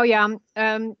 Oh yeah,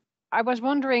 I was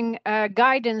wondering,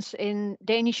 guidance in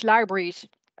Danish libraries.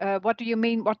 What do you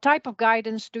mean? What type of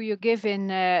guidance do you give in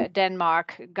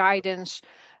Denmark? Guidance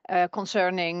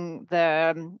concerning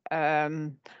the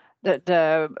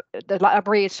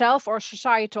library itself, or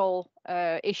societal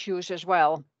issues as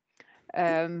well?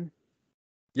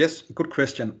 Yes, good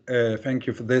question. Thank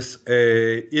you for this.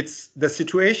 It's the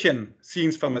situation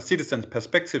seen from a citizen's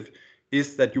perspective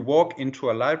is that you walk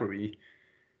into a library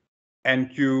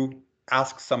and you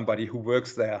ask somebody who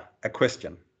works there a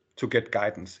question to get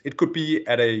guidance. It could be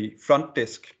at a front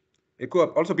desk. It could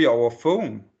also be over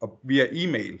phone or via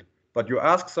email, but you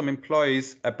ask some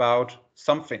employees about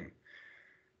something.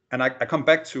 And I come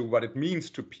back to what it means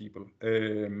to people,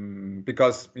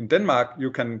 because in Denmark,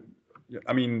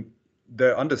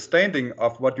 the understanding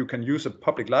of what you can use a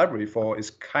public library for is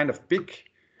kind of big,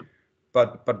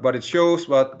 but what it shows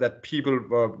was that people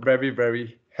were very,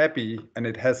 very happy, and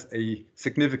it has a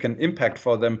significant impact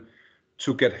for them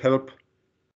to get help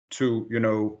to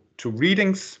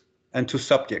readings and to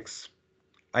subjects.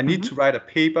 I need to write a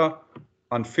paper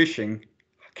on fishing.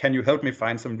 Can you help me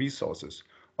find some resources?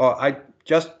 Or I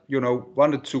just,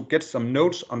 wanted to get some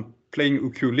notes on playing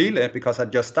ukulele because I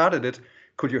just started it.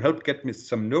 Could you help get me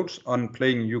some notes on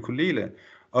playing ukulele?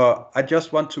 I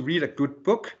just want to read a good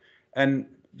book. And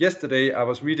yesterday I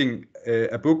was reading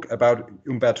a book about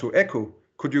Umberto Eco.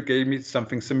 Could you give me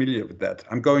something familiar with that?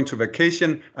 I'm going to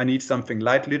vacation. I need something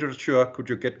light literature. Could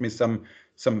you get me some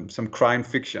some crime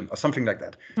fiction or something like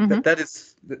that. Mm-hmm. That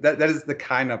is the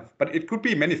kind of, but it could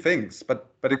be many things,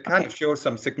 but it kind of shows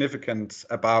some significance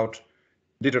about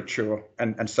literature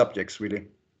and subjects really.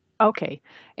 Okay.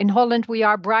 In Holland, we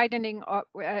are broadening,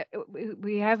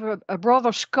 we have a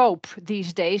broader scope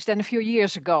these days than a few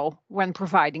years ago when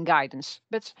providing guidance.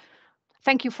 But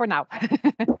thank you for now.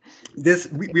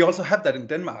 We also have that in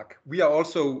Denmark. We are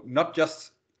not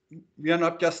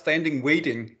just standing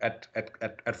waiting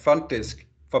at front desk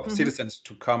for citizens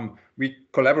to come. We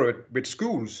collaborate with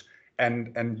schools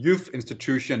and youth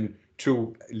institutions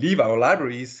to leave our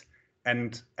libraries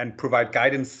and provide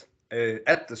guidance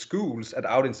at the schools and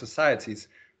out in societies.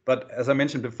 But as I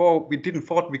mentioned before, we didn't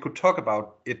thought we could talk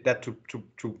about it that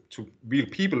to real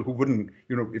people who wouldn't,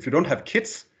 if you don't have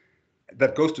kids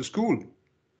that goes to school,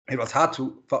 it was hard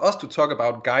for us to talk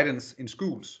about guidance in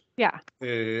schools. Yeah.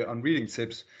 On reading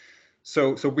tips.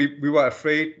 So we were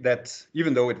afraid that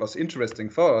even though it was interesting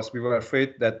for us, we were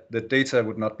afraid that the data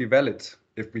would not be valid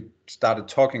if we started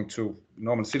talking to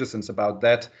normal citizens about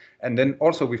that. And then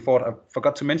also we thought, I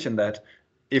forgot to mention that,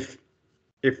 if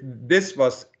this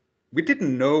was, we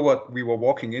didn't know what we were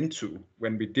walking into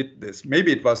when we did this.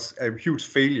 Maybe it was a huge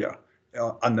failure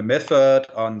on the method,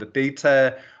 on the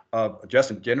data,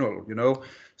 just in general,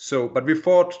 So, but we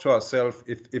thought to ourselves,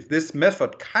 if this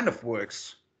method kind of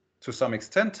works to some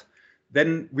extent,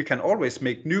 then we can always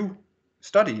make new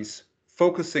studies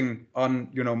focusing on,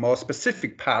 more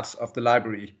specific parts of the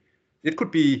library. It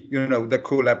could be, the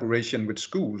collaboration with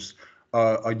schools,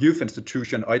 a youth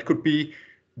institution, or it could be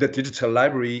the digital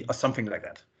library or something like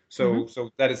that. So,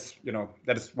 so that is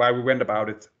why we went about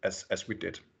it as we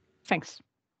did. Thanks.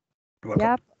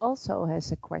 Jaap also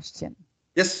has a question.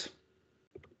 Yes.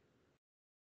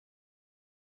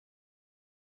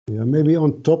 Yeah, maybe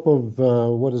on top of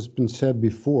what has been said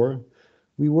before,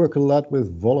 we work a lot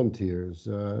with volunteers.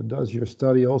 Does your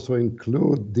study also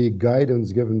include the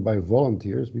guidance given by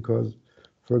volunteers? Because,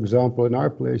 for example, in our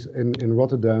place in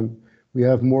Rotterdam, we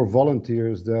have more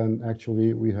volunteers than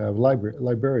actually we have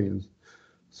librarians.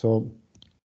 So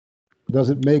does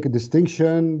it make a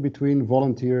distinction between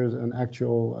volunteers and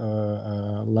actual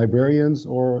librarians,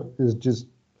 or is just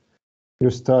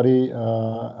your study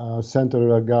centered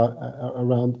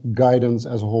around guidance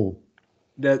as a whole?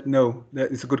 No,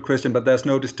 that is a good question, but there's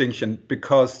no distinction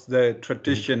because the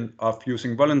tradition of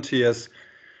using volunteers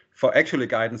for actually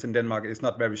guidance in Denmark is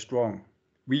not very strong.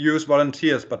 We use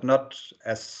volunteers, but not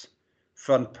as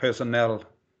front personnel,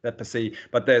 that per se.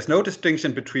 But there's no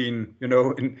distinction between,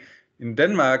 in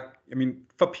Denmark,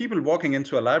 for people walking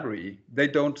into a library, they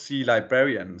don't see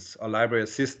librarians or library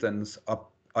assistants or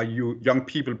young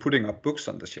people putting up books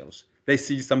on the shelves. They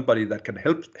see somebody that can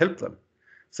help them.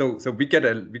 So we get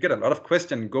a lot of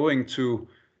questions going to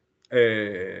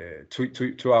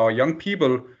our young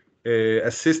people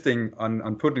assisting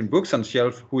on putting books on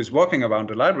shelf, who is walking around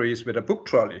the libraries with a book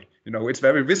trolley. It's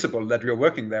very visible that you're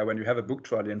working there when you have a book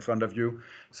trolley in front of you.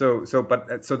 So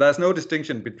there's no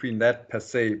distinction between that per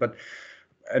se. But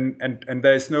and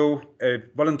there is no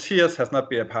volunteers has not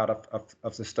been a part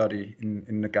of the study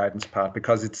in the guidance part,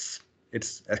 because it's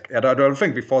I don't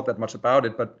think we thought that much about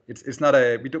it, but it's not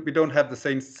we don't have the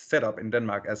same setup in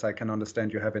Denmark as I can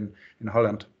understand you have in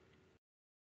Holland.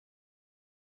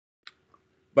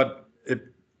 But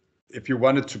if you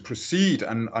wanted to proceed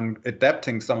on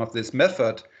adapting some of this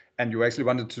method, and you actually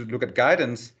wanted to look at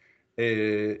guidance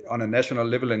on a national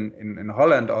level in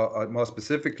Holland, or more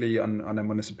specifically on a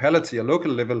municipality or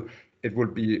local level, it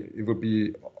would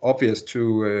be obvious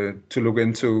to look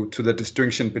into the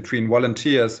distinction between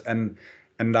volunteers and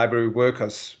library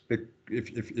workers,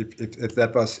 if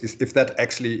that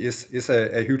actually is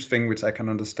a huge thing, which I can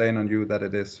understand on you that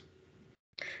it is.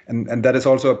 And that is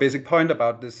also a basic point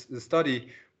about this study.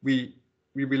 We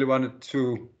really wanted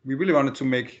to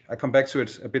make, I come back to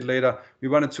it a bit later, we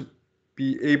wanted to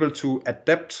be able to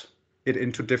adapt it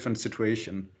into different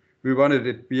situations. We wanted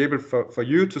it be able for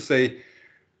you to say,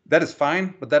 that is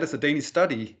fine, but that is a Danish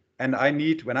study. And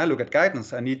when I look at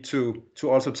guidance, I need to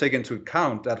also take into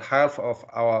account that half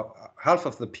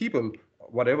of the people,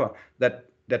 whatever,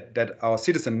 that our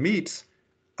citizen meets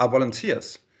are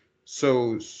volunteers.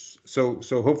 So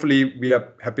hopefully we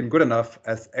have been good enough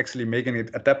as actually making it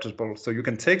adaptable, so you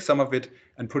can take some of it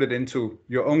and put it into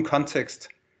your own context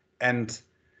and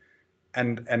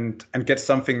get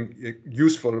something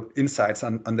useful insights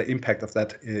on the impact of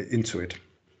that into it.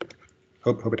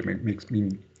 Hope it makes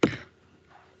meaning.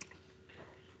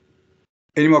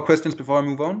 Any more questions before I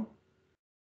move on?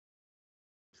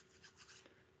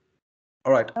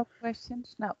 All right. No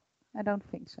questions? No, I don't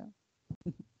think so.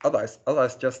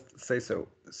 Otherwise, just say so.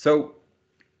 So,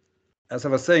 as I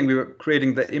was saying, we were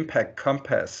creating the impact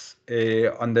compass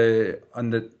on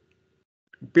the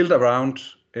built around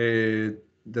the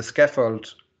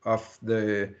scaffold of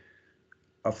the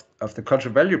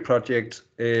cultural value project,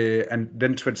 and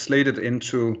then translated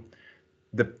into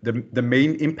the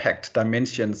main impact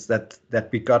dimensions that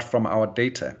we got from our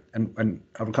data. And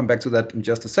I will come back to that in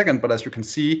just a second. But as you can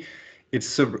see, it's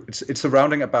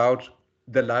surrounding about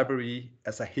the library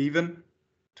as a haven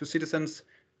to citizens,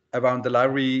 around the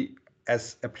library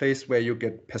as a place where you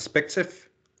get perspective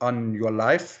on your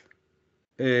life,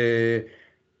 the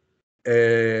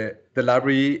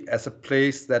library as a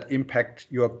place that impacts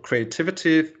your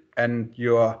creativity and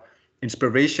your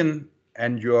inspiration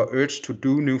and your urge to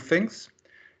do new things,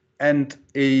 and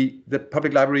the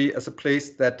public library as a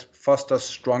place that fosters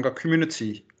stronger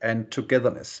community and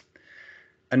togetherness.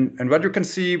 And what you can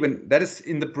see when that is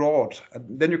in the broad,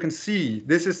 then you can see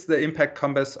this is the impact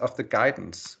compass of the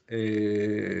guidance.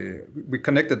 We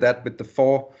connected that with the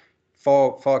four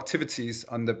activities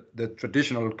on the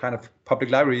traditional kind of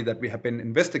public library that we have been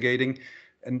investigating.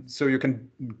 And so you can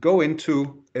go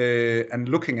into and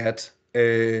looking at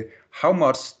how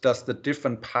much does the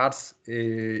different parts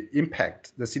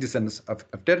impact the citizens of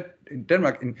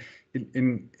Denmark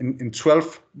in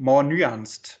 12 more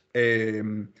nuanced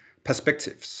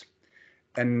perspectives.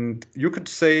 And you could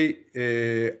say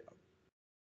it's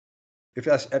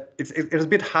a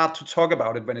bit hard to talk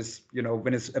about it when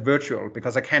it's virtual,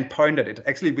 because I can't point at it.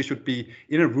 Actually, we should be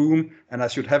in a room, and I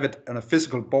should have it on a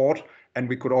physical board, and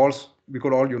we could all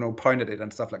point at it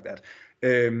and stuff like that.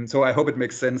 So I hope it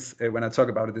makes sense when I talk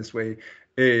about it this way.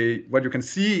 What you can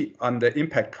see on the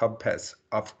impact compass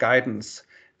of guidance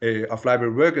of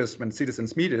library workers when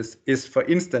citizens meet is for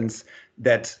instance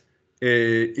that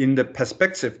in the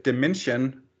perspective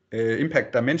dimension,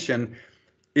 impact dimension,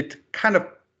 it kind of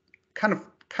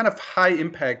high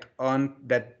impact on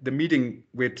that the meeting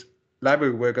with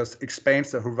library workers expands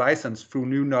the horizons through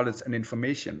new knowledge and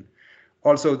information.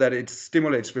 Also that it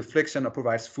stimulates reflection or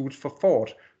provides food for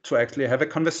thought to actually have a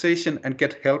conversation and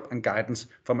get help and guidance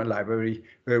from a library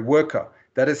worker.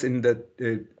 That is in the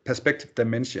perspective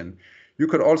dimension. You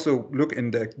could also look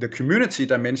in the community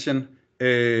dimension,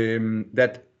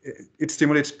 that it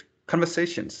stimulates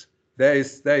conversations. There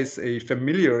is a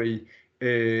familiarity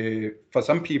for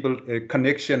some people, a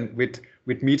connection with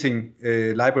meeting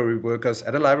library workers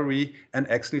at a library and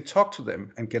actually talk to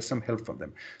them and get some help from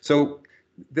them. So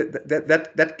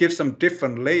that gives some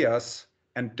different layers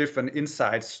and different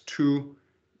insights to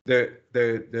the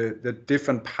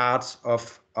different parts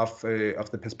of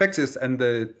the perspectives and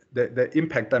the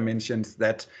impact dimensions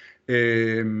that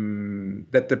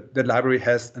the library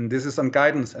has. And this is on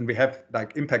guidance, and we have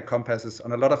like impact compasses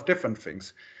on a lot of different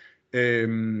things.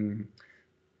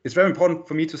 It's very important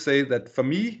for me to say that for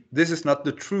me, this is not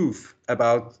the truth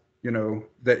about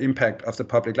the impact of the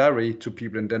public library to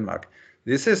people in Denmark.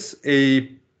 This is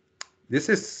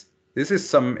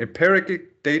some empirical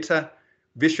data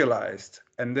visualized,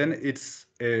 and then it's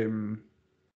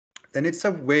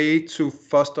a way to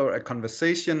foster a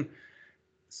conversation,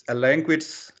 a language,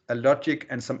 a logic,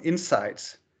 and some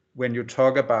insights when you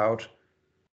talk about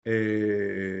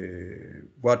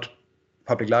what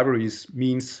public libraries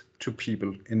means to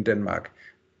people in Denmark.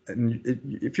 And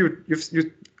if you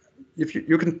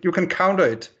can counter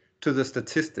it to the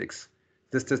statistics.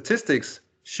 The statistics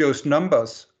shows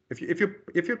numbers. If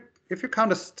you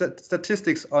count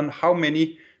statistics on how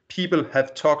many people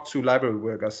have talked to library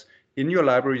workers in your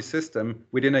library system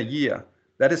within a year,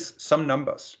 that is some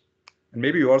numbers. And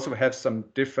maybe you also have some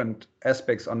different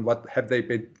aspects on what have they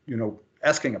been,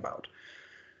 asking about.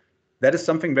 That is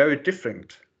something very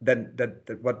different than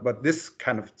what this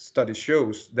kind of study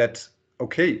shows. That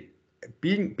okay,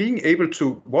 being able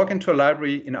to walk into a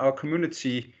library in our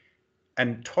community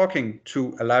and talking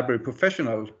to a library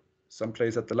professional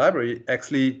someplace at the library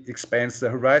actually expands the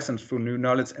horizons through new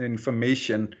knowledge and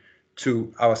information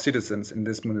to our citizens in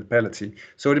this municipality.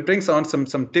 So it brings on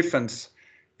some different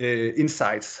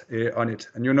insights on it.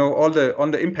 And all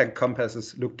the impact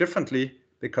compasses look differently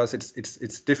because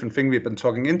it's different thing we've been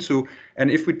talking into. And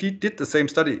if we did the same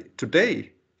study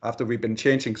today, after we've been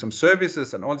changing some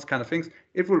services and all these kind of things,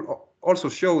 it will also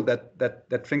show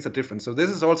that things are different. So this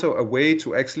is also a way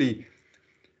to actually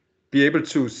be able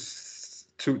to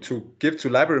give to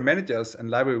library managers and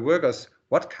library workers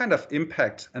what kind of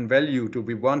impact and value do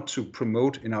we want to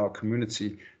promote in our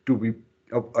community.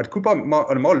 It could be more,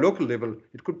 on a more local level.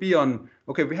 It could be on,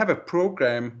 okay, we have a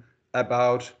program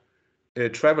about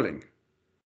traveling.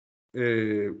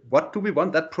 What do we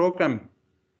want that program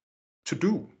to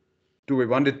do? Do we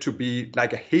want it to be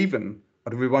like a haven,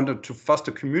 or do we want it to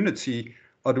foster community,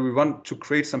 or do we want to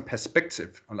create some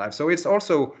perspective on life? So it's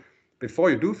also,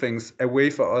 before you do things, a way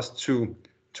for us to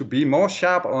be more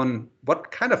sharp on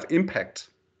what kind of impact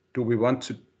do we want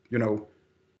to,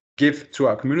 give to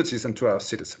our communities and to our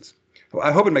citizens. So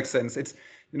I hope it makes sense. It's,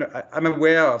 I'm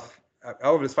aware of, I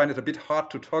always find it a bit hard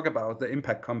to talk about the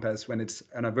impact compass when it's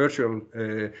in a virtual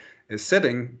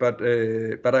setting, but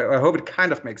I hope it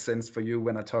kind of makes sense for you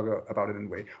when I talk about it in a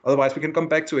way. Otherwise, we can come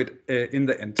back to it in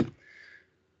the end.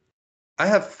 I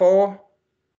have 4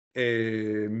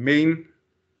 main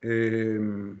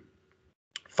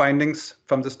findings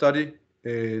from the study.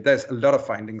 There's a lot of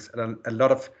findings and a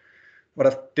lot of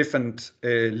different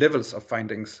levels of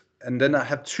findings. And then I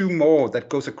have 2 more that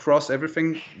goes across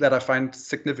everything that I find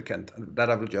significant and that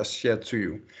I will just share to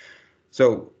you.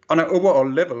 So on an overall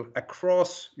level,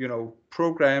 across,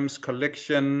 programs,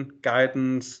 collection,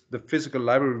 guidance, the physical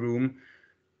library room,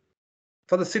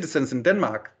 for the citizens in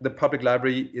Denmark, the public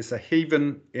library is a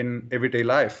haven in everyday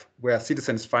life where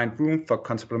citizens find room for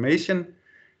contemplation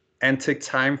and take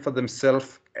time for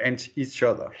themselves and each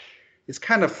other. It's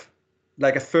kind of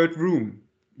like a third room,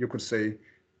 you could say,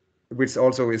 which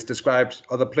also is described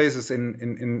other places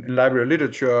in library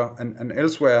literature and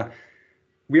elsewhere.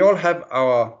 We all have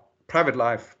our private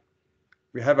life.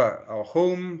 We have our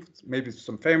home, maybe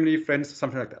some family, friends,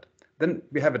 something like that. Then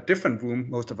we have a different room,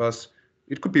 most of us.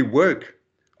 It could be work,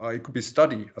 or it could be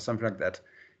study, or something like that.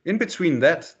 In between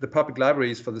that, the public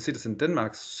libraries for the citizens in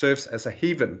Denmark serves as a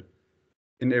haven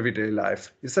in everyday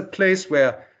life. It's a place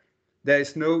where there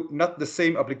is not the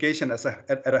same obligation as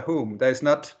at a home. There is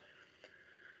not,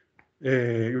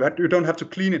 you don't have to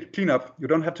clean up. You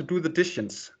don't have to do the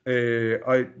dishes.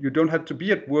 Or you don't have to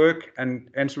be at work and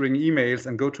answering emails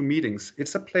and go to meetings.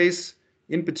 It's a place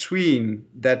in between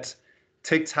that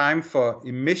take time for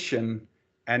immersion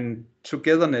and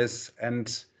togetherness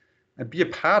and be a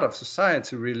part of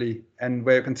society, really, and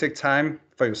where you can take time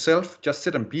for yourself, just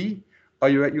sit and be, or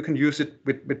you can use it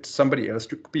with somebody else.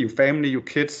 It could be your family, your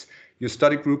kids, your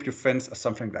study group, your friends, or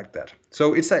something like that.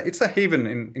 So it's a haven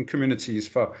in communities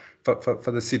for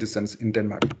the citizens in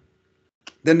Denmark.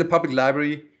 Then the public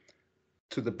library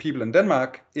to the people in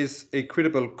Denmark is a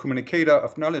critical communicator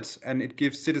of knowledge, and it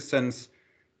gives citizens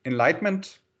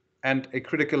enlightenment and a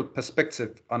critical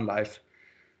perspective on life.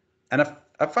 And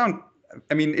I found,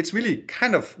 it's really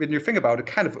kind of, when you think about it,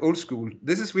 kind of old school.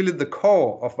 This is really the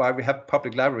core of why we have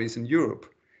public libraries in Europe.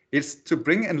 It's to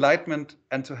bring enlightenment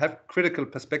and to have critical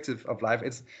perspective of life.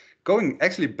 It's going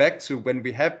actually back to when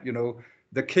we have,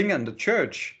 the king and the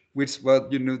church, which were,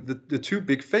 the 2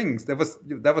 big things. That was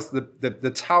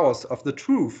the towers of the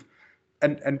truth,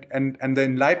 and the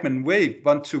Enlightenment wave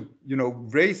want to,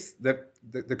 raise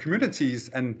the communities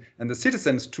and the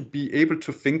citizens to be able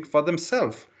to think for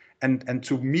themselves and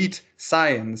to meet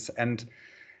science and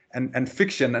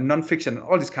fiction and non-fiction and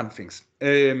all these kind of things.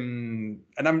 And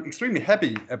I'm extremely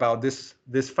happy about this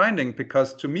finding,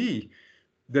 because to me,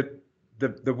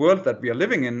 the world that we are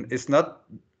living in is not,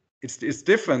 it's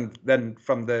different than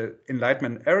from the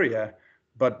Enlightenment area,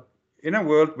 but in a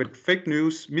world with fake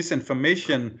news,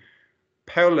 misinformation,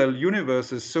 parallel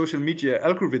universes, social media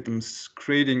algorithms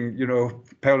creating,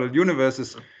 parallel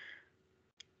universes,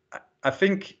 I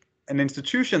think an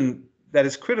institution that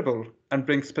is credible and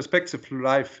brings perspective to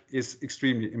life is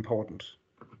extremely important.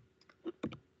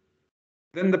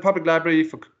 Then the public library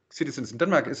for citizens in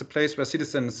Denmark is a place where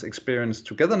citizens experience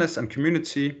togetherness and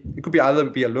community. It could be either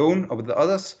be alone or with the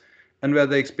others, and where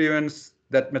they experience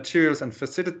that materials and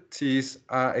facilities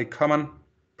are a common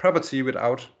property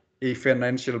without a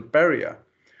financial barrier.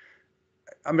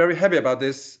 I'm very happy about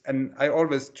this, and I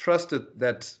always trusted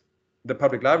that the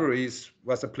public libraries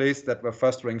was a place that were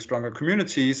fostering stronger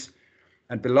communities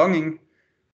and belonging.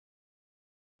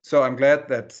 So I'm glad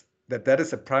that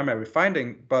is a primary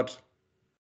finding, but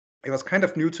it was kind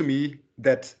of new to me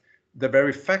that the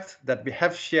very fact that we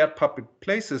have shared public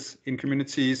places in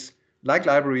communities like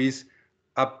libraries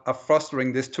are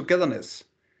fostering this togetherness.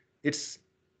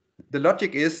 The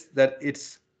logic is that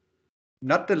it's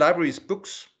not the library's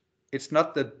books, it's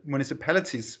not the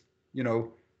municipalities,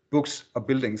 books or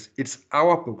buildings, it's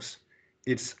our books.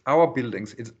 It's our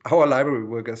buildings, it's our library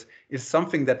workers. It's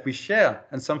something that we share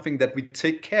and something that we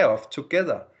take care of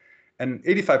together. And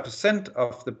 85%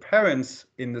 of the parents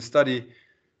in the study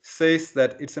says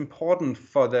that it's important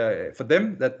for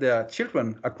them that their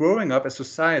children are growing up in a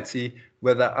society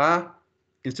where there are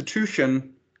institutions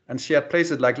and shared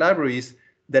places like libraries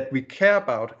that we care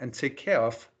about and take care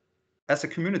of as a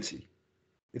community.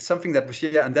 It's something that we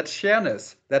share, and that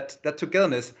shareness, that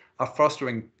togetherness are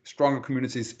fostering stronger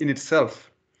communities in itself.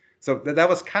 So that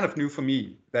was kind of new for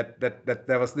me, that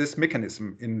there was this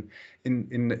mechanism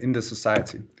in the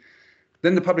society.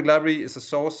 Then the public library is a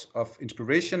source of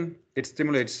inspiration. It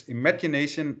stimulates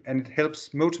imagination and it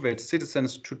helps motivate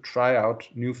citizens to try out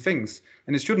new things.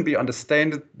 And it shouldn't be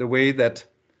understood the way that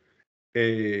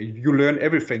you learn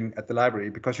everything at the library,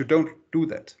 because you don't do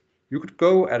that. You could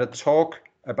go at a talk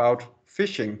about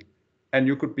fishing and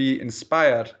you could be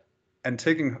inspired and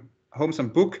taking home some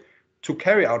book to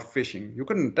carry out fishing.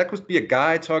 That could be a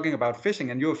guy talking about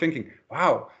fishing and you're thinking,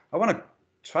 wow, I want to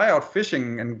try out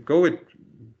fishing and do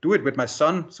it with my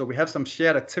son, so we have some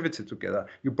shared activity together.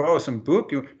 You borrow some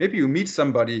book, maybe you meet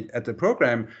somebody at the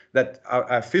program that are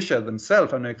a fisher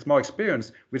themselves and more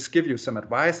experience, which give you some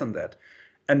advice on that.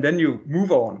 And then you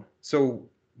move on. So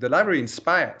the library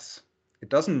inspires. It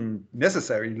doesn't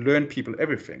necessarily learn people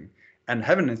everything. And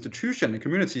having an institution and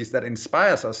communities that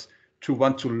inspires us to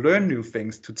want to learn new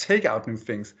things, to take out new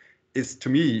things, is to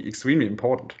me extremely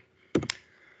important.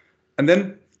 And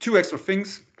then 2 extra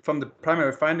things from the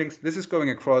primary findings. This is going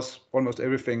across almost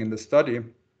everything in the study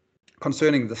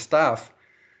concerning the staff.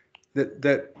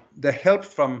 The help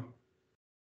from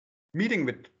meeting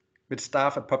with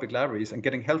staff at public libraries and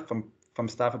getting help from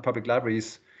staff at public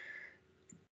libraries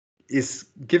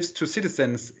gives to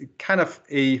citizens kind of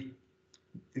a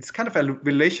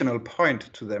relational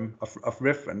point to them of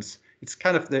reference. It's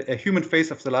kind of a human face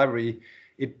of the library.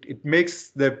 It makes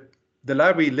the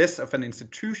library less of an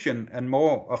institution and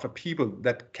more of a person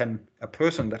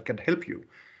that can help you.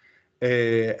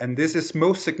 And this is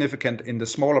most significant in the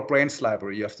smaller branch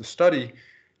library of the study.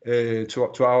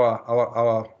 To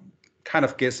our kind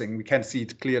of guessing, we can't see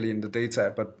it clearly in the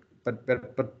data, but at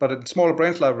the smaller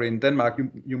branch library in Denmark,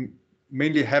 you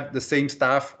mainly have the same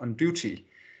staff on duty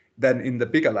than in the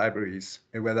bigger libraries,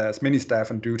 where there's many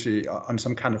staff on duty on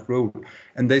some kind of role,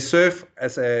 and they serve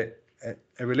as a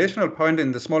relational point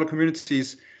in the smaller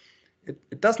communities.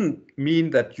 It doesn't mean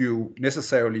that you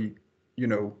necessarily,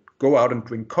 go out and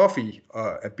drink coffee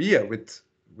or a beer with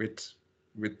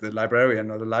the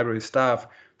librarian or the library staff,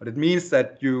 but it means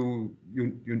that you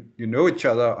know each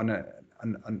other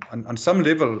on some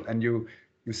level, and you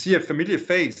see a familiar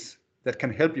face that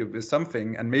can help you with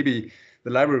something, and maybe the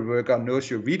library worker knows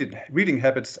your reading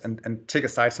habits and take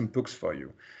aside some books for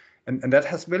you. And that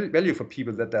has value for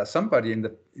people, that there's somebody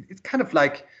it's kind of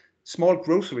like small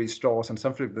grocery stores and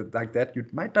something like that. You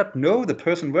might not know the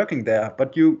person working there,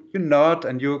 but you nod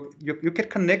and you get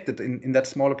connected in that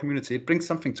smaller community. It brings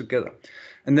something together.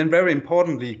 And then very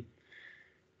importantly,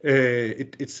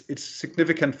 it's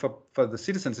significant for the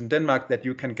citizens in Denmark that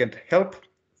you can get help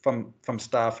from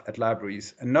staff at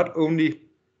libraries, and not only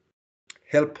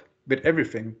help with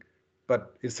everything,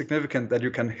 but it's significant that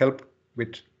you can help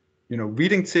with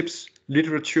reading tips,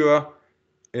 literature,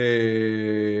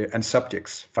 and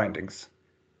subjects findings.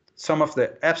 Some of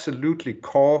the absolutely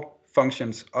core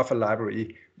functions of a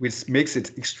library, which makes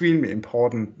it extremely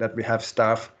important that we have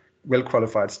staff,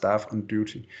 well-qualified staff on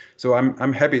duty. So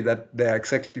I'm happy that they are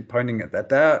exactly pointing at that.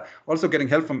 They're also getting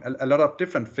help from a lot of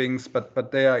different things,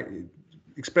 but they are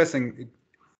expressing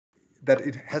that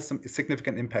it has some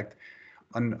significant impact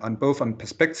on both on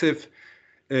perspective,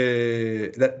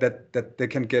 that they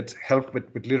can get help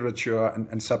with literature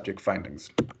and subject findings.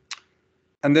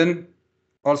 And then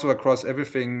also across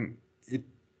everything,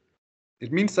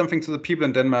 it means something to the people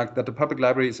in Denmark that the public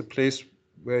library is a place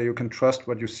where you can trust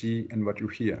what you see and what you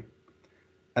hear.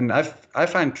 And I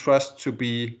find trust to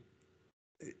be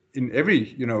in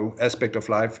every aspect of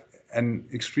life an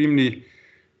extremely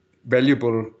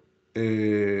valuable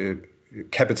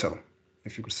capital,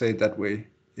 if you could say it that way.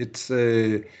 It's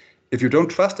if you don't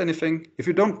trust anything, if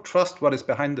you don't trust what is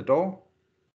behind the door,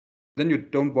 then you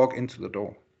don't walk into the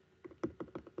door.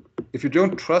 If you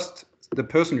don't trust the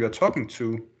person you are talking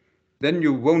to, then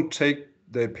you won't take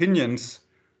the opinions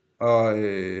or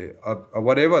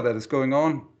whatever that is going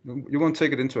on. You won't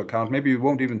take it into account. Maybe you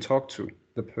won't even talk to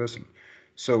the person.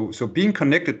 So being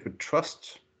connected with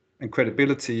trust and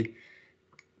credibility,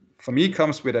 for me,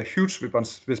 comes with a huge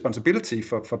responsibility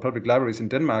for public libraries in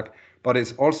Denmark, but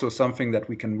it's also something that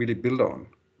we can really build on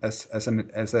as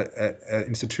an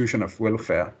institution of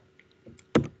welfare.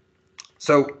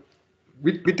 So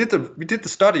we did the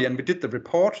study and we did the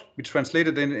report. We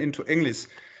translated it into English.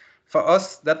 For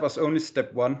us, that was only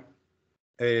step one,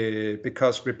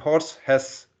 because reports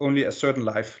has only a certain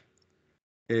life.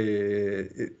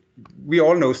 We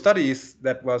all know studies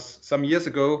that was some years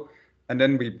ago, and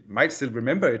then we might still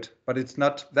remember it, but it's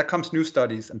not. There comes new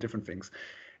studies and different things,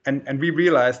 and we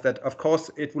realized that of course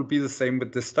it will be the same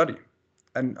with this study,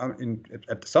 and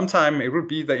at some time it will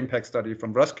be the impact study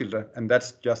from Roskilde, and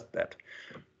that's just that,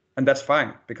 and that's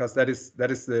fine, because that is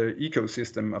the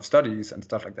ecosystem of studies and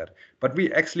stuff like that. But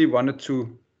we actually wanted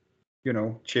to,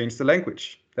 change the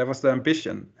language. That was the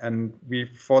ambition. And we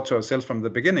thought to ourselves from the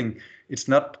beginning, it's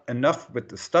not enough with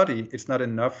the study, it's not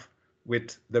enough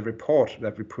with the report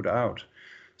that we put out.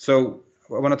 So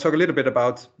I want to talk a little bit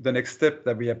about the next step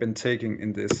that we have been taking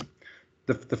in this.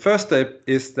 The first step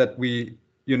is that we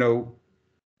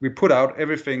put out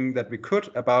everything that we could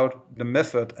about the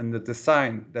method and the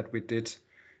design that we did,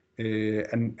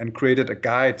 and created a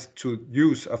guide to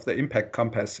use of the impact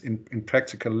compass in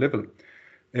practical level,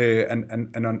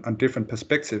 and on different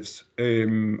perspectives.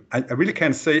 I really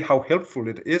can't say how helpful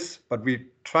it is, but we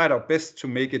tried our best to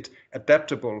make it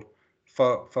adaptable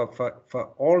for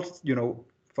all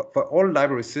for all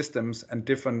library systems and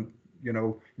different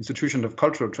institutions of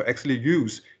culture to actually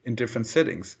use in different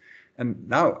settings. And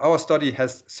now our study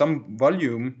has some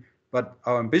volume, but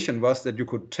our ambition was that you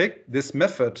could take this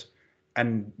method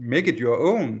and make it your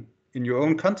own in your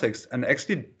own context, and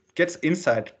actually get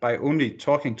insight by only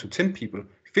talking to 10 people,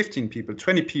 15 people,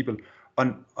 20 people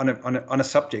on a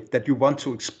subject that you want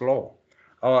to explore.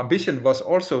 Our ambition was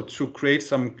also to create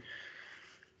some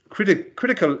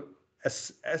critical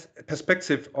as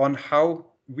perspective on how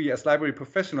we as library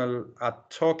professionals are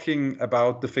talking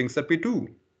about the things that we do.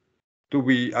 Do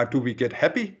we get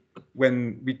happy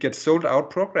when we get sold out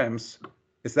programs?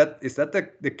 Is that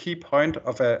the key point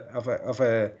of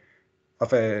a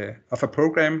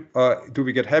program, or do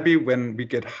we get happy when we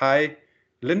get high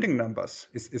lending numbers?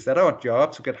 Is that our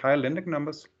job, to get high lending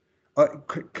numbers? Or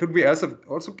could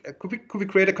we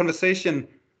create a conversation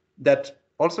that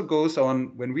also goes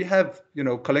on when we have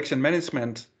collection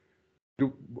management?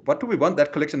 What do we want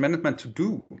that collection management to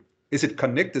do? Is it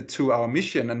connected to our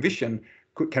mission and vision?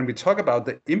 Can we talk about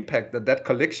the impact that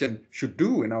collection should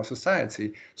do in our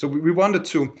society? So we wanted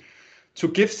to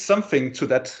give something to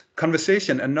that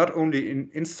conversation, and not only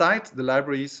inside the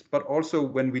libraries, but also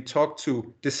when we talk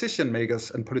to decision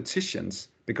makers and politicians,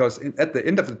 because at the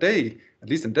end of the day, at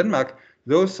least in Denmark,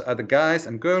 those are the guys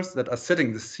and girls that are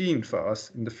setting the scene for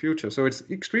us in the future. So it's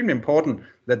extremely important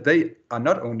that they are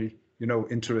not only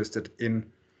interested in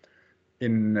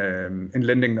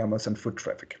lending numbers and foot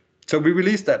traffic. So we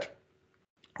released that,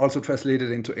 also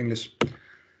translated into English.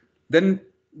 Then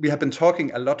we have been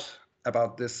talking a lot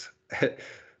about this,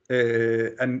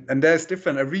 and there's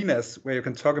different arenas where you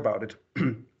can talk about it.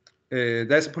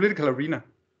 There's a political arena,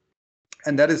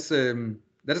 and that is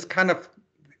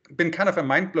been kind of a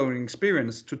mind-blowing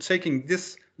experience, to taking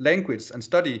this language and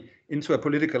study into a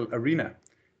political arena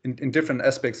in different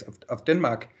aspects of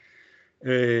Denmark.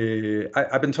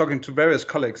 I've been talking to various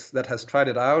colleagues that has tried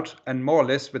it out, and more or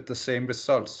less with the same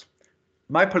results.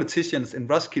 My politicians in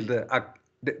Roskilde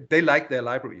they like their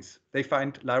libraries. They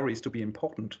find libraries to be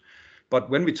important. But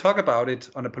when we talk about it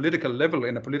on a political level,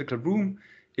 in a political room,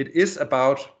 it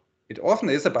often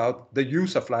is about the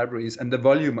use of libraries and the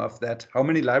volume of that. How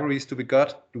many libraries do we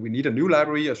got? Do we need a new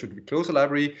library, or should we close a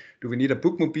library? Do we need a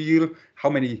bookmobile? How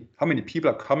many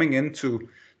people are coming into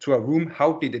a room?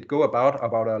 How did it go about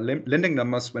our lending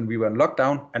numbers when we were in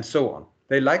lockdown, and so on?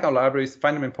 They like our libraries,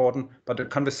 find them important, but the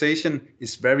conversation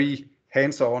is very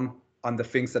hands-on on the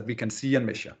things that we can see and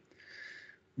measure.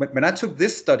 When I took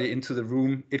this study into the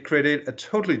room, it created a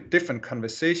totally different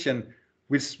conversation,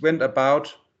 which went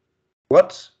about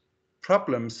what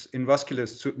problems in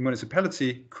Roskilde's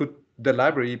municipality could the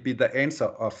library be the answer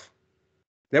of.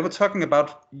 They were talking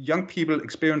about young people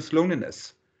experience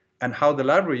loneliness, and how the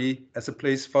library, as a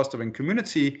place fostering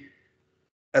community,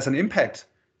 as an impact,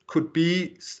 could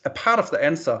be a part of the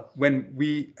answer when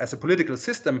we, as a political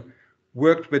system,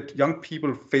 worked with young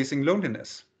people facing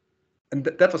loneliness. And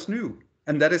that was new.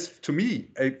 And that is, to me,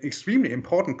 an extremely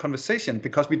important conversation,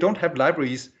 because we don't have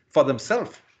libraries for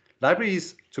themselves.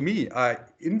 Libraries, to me, are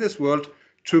in this world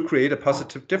to create a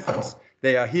positive difference.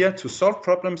 They are here to solve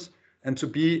problems and to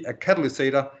be a catalyst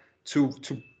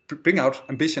to bring out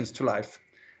ambitions to life.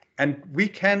 And we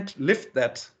can't lift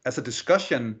that as a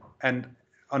discussion and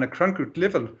on a concrete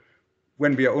level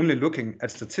when we are only looking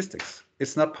at statistics.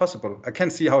 It's not possible. I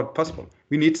can't see how it's possible.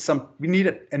 We need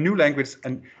a new language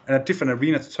and a different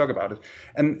arena to talk about it.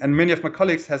 And many of my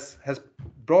colleagues has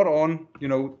brought on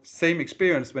same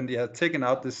experience when they have taken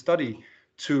out this study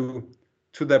to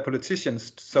their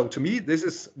politicians. So to me, this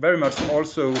is very much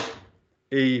also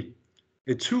a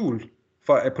tool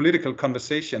for a political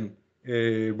conversation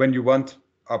when you want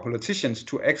our politicians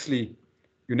to actually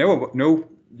know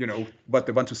what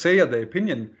they want to say or their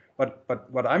opinion. But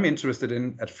what I'm interested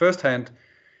in at first hand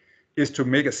is to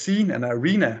make a scene, an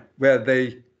arena where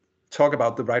they talk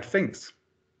about the right things.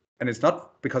 And it's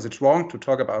not because it's wrong to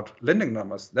talk about lending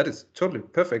numbers. That is totally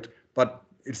perfect, but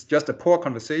it's just a poor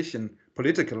conversation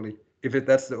politically if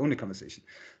that's the only conversation.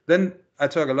 Then we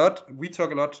talk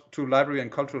a lot to library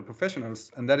and cultural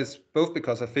professionals, and that is both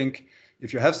because I think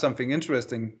if you have something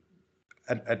interesting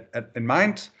in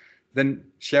mind, then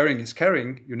sharing is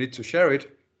caring, you need to share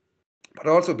it, but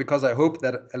also because I hope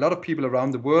that a lot of people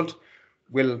around the world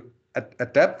will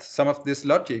adapt some of this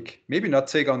logic, maybe not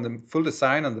take on the full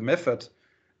design and the method,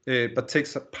 but take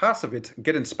parts of it,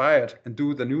 get inspired, and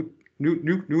do the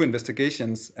new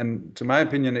investigations. And to my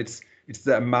opinion, it's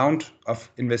the amount of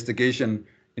investigation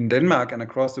in Denmark and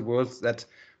across the world that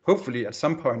hopefully at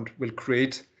some point will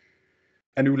create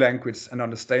a new language and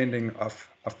understanding of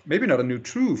maybe not a new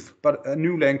truth, but a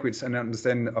new language and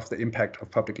understanding of the impact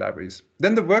of public libraries.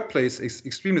 Then the workplace is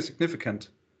extremely significant.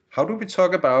 How do we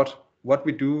talk about what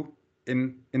we do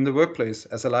in the workplace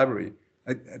as a library?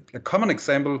 A common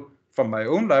example from my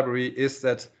own library is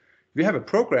that we have a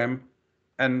program,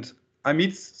 and I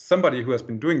meet somebody who has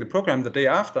been doing the program the day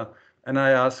after, and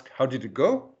I ask, how did it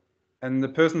go? And the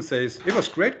person says, it was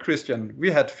great, Christian.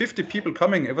 We had 50 people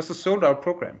coming. It was a sold-out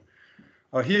program.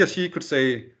 Or he or she could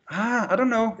say, I don't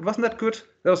know, it wasn't that good.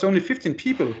 There was only 15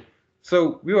 people.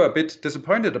 So we were a bit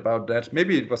disappointed about that.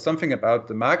 Maybe it was something about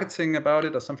the marketing about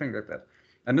it or something like that.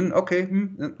 And then, okay,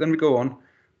 then we go on.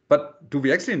 But do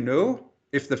we actually know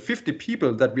if the 50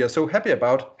 people that we are so happy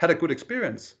about had a good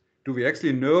experience? Do we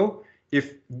actually know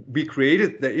if we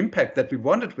created the impact that we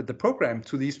wanted with the program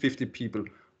to these 50 people?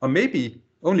 Or maybe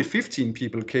only 15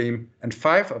 people came and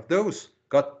 5 of those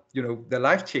got, their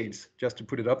life changed, just to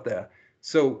put it up there.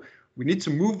 So we need to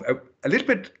move a little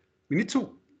bit. We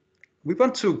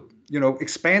want to,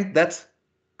 expand that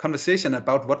conversation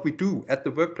about what we do at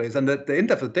the workplace. And at the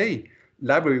end of the day,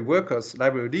 library workers,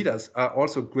 library leaders are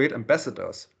also great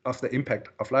ambassadors of the impact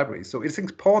of libraries. So it's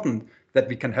important that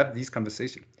we can have these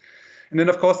conversations. And then,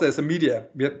 of course, there's the media.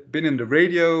 We have been in the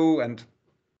radio and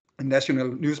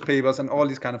national newspapers and all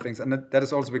these kind of things. And that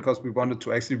is also because we wanted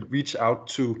to actually reach out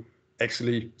to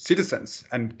actually citizens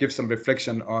and give some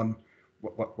reflection on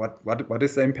what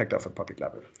is the impact of a public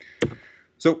library.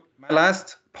 So my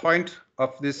last point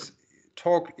of this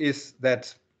talk is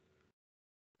that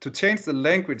to change the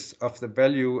language of the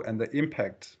value and the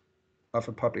impact of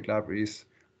a public libraries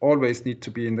always need to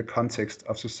be in the context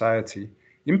of society.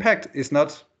 Impact is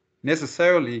not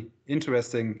necessarily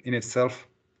interesting in itself.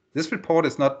 This report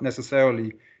is not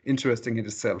necessarily interesting in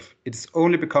itself. It's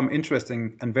only become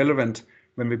interesting and relevant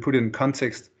when we put it in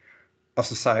context of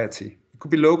society. It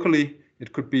could be locally,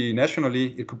 it could be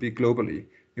nationally, it could be globally.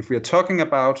 If we are talking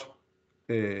about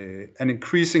an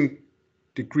increasing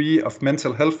degree of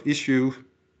mental health issue,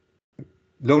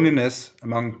 loneliness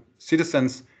among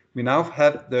citizens, we now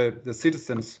have the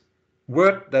citizens'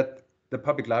 word that the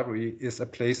public library is a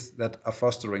place that are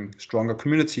fostering stronger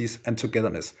communities and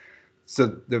togetherness. So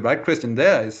the right question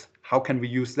there is, how can we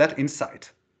use that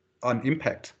insight on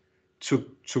impact to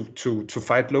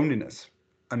fight loneliness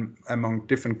among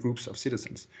different groups of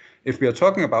citizens? If we are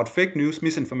talking about fake news,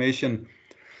 misinformation,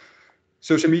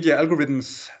 social media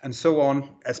algorithms, and so on,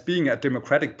 as being a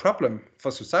democratic problem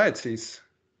for societies,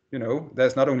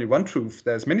 there's not only one truth,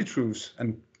 there's many truths,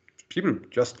 and people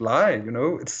just lie.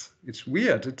 It's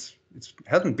weird. It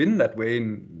hasn't been that way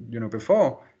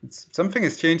before. Something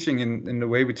is changing in the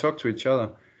way we talk to each other.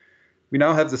 We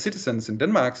now have the citizens in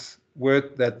Denmark's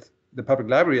word that the public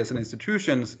library as an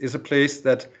institution is a place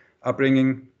that are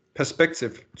bringing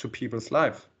perspective to people's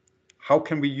life. How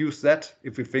can we use that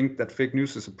if we think that fake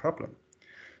news is a problem?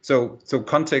 So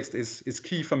context is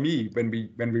key for me when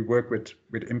we work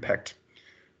with impact.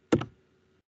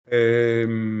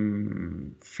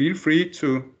 Feel free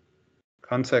to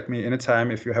contact me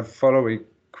anytime if you have following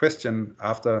question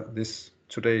after this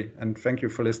today, and thank you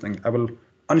for listening. I will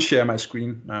unshare my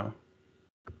screen now.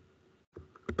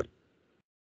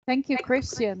 Thank you,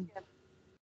 Christian.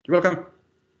 You're welcome.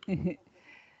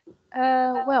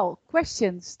 Well,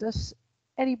 questions. Does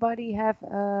anybody have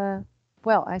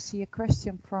well, I see a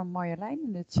question from Marjolein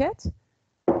in the chat.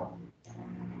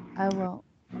 I will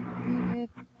read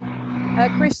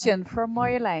it. Christian from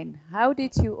Marjolein, how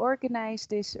did you organize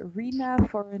this arena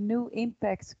for a new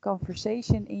impact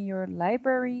conversation in your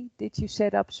library? Did you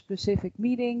set up specific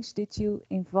meetings? Did you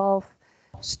involve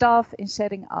staff in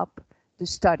setting up the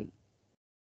study?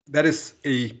 That is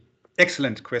an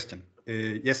excellent question.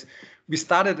 Yes, we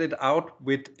started it out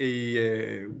with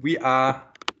we are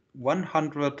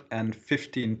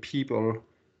 115 people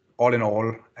all in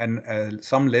all, and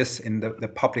some less in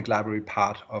the public library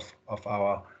part of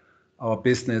our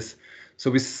business.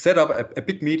 So we set up a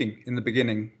big meeting in the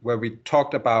beginning where we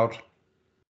talked about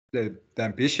the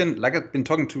ambition, like I've been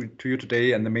talking to you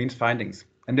today, and the main findings.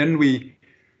 And then we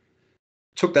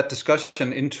took that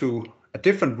discussion into a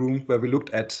different room where we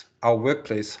looked at our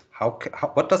workplace.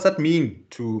 what does that mean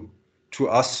to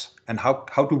us, and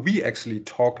how do we actually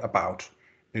talk about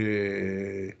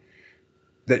the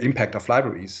impact of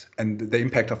libraries and the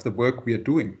impact of the work we are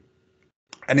doing?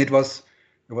 And it was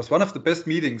one of the best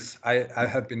meetings I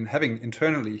have been having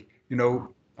internally,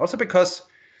 also because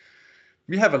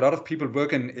we have a lot of people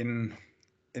working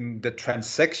in the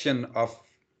transaction of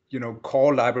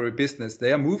core library business.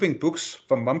 They are moving books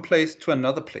from one place to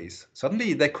another place.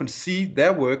 Suddenly they could see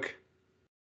their work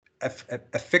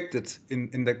affected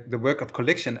in the work of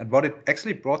collection and what it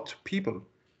actually brought to people.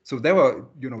 So they were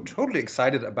totally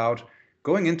excited about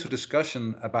going into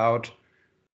discussion about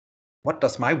what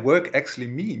does my work actually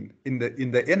mean in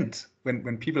the end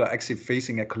when people are actually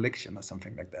facing a collection or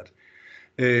something like that.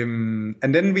 And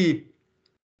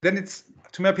then it's,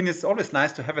 to my opinion, it's always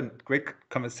nice to have a great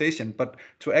conversation, but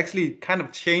to actually kind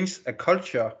of change a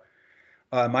culture,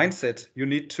 mindset,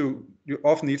 you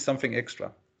often need something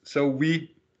extra. So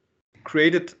we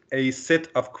created a set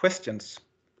of questions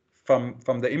from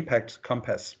the impact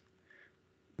compass.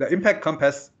 The impact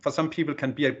compass for some people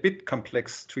can be a bit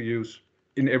complex to use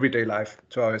in everyday life,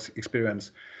 to our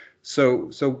experience.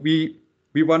 So we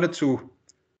wanted to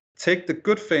take the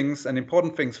good things and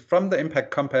important things from the impact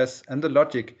compass and the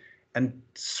logic and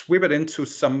sweep it into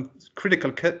some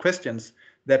critical questions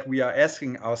that we are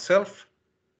asking ourselves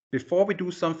before we do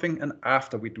something and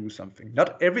after we do something.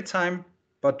 Not every time,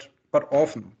 but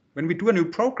often. When we do a new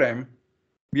program,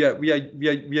 we are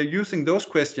using those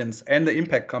questions and the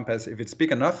impact compass, if it's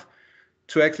big enough,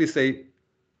 to actually say,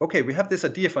 okay, we have this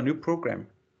idea for a new program.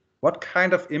 What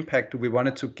kind of impact do we want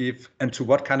it to give, and to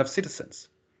what kind of citizens?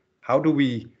 How do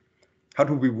we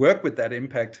work with that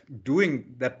impact,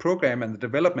 doing that program and the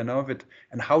development of it,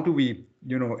 and how do we,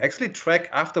 actually track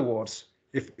afterwards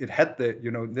if it had the,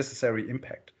 necessary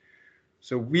impact?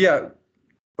 So we are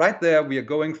right there. We are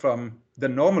going from the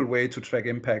normal way to track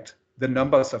impact, the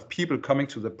numbers of people coming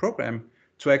to the program,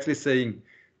 to actually saying,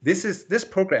 this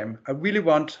program, I really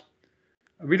want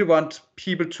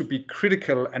people to be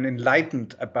critical and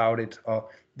enlightened about it. Or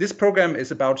this program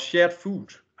is about shared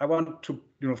food. I want to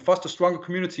foster stronger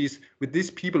communities with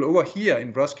these people over here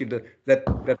in Roskilde that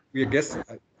we, I guess,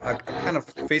 are kind of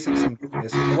facing some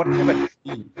goodness, or whatever it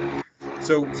be.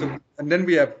 So and then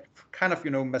we are kind of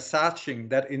massaging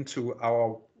that into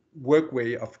our work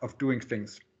way of doing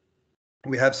things.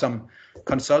 We have some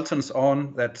consultants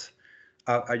on that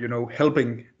are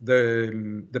helping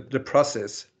the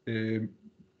process.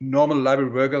 Normal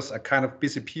library workers are kind of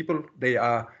busy people. They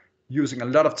are using a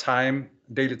lot of time,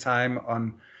 daily time,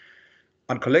 on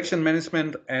collection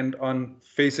management and on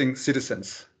facing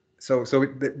citizens. So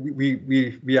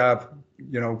we are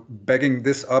backing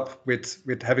this up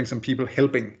with having some people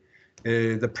helping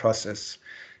the process,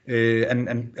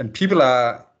 and people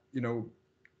are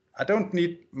I don't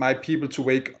need my people to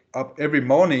wake up every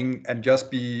morning and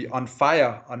just be on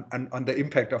fire on the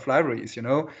impact of libraries,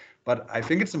 But I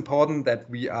think it's important that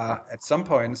we are, at some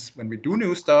points, when we do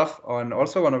new stuff, and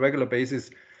also on a regular basis,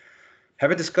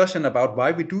 have a discussion about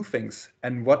why we do things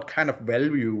and what kind of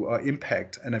value or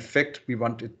impact and effect we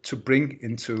want it to bring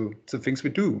into the things we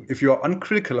do. If you are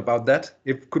uncritical about that,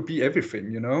 it could be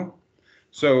everything,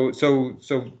 So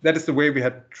that is the way we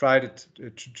had tried it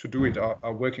to do it,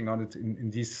 are working on it in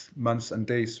these months and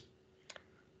days.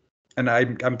 And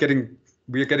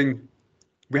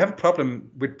we have a problem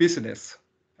with busyness,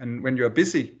 and when you are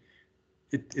busy,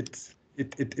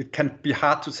 it can be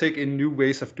hard to take in new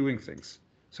ways of doing things.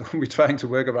 So we're trying to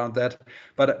work around that,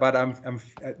 but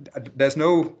there's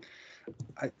no,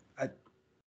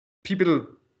 people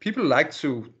like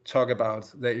to talk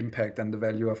about the impact and the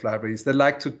value of libraries. They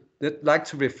like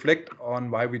to reflect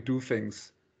on why we do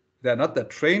things. They're not that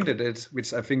trained at it,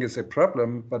 which I think is a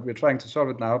problem, but we're trying to solve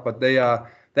it now. But they're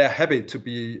happy to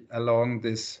be along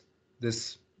this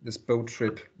boat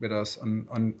trip with us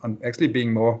on actually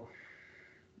being more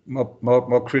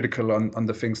critical on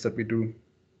the things that we do.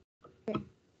 Okay.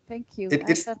 Thank you.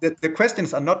 The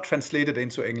questions are not translated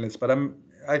into English, but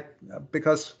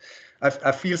because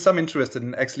I feel some interest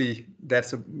in actually that,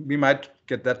 so we might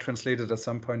get that translated at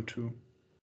some point too.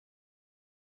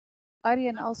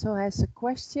 Arjen also has a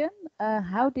question.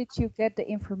 How did you get the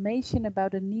information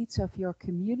about the needs of your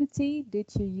community? Did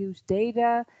you use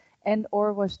data,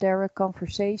 or was there a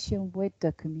conversation with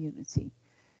the community?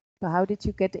 So how did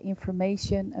you get the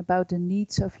information about the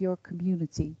needs of your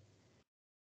community?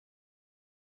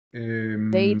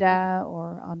 Data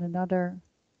or on another?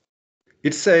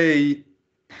 It's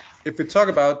if we talk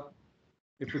about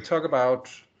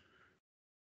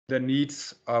the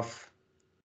needs of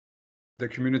the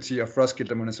community of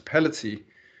Roskilde municipality,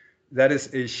 that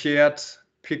is a shared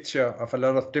picture of a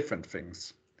lot of different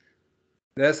things.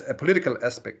 there's a political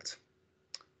aspect.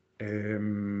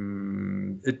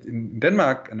 In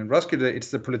Denmark and in Roskilde,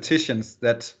 it's the politicians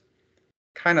that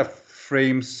kind of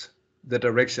frames the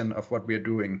direction of what we are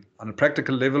doing. On a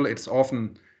practical level, it's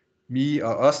often me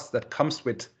or us that comes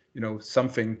with,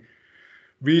 something.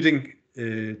 Reading,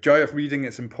 joy of reading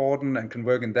is important and can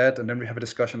work in that, and then we have a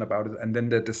discussion about it, and then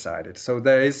they decide it. So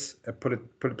there is a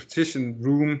politician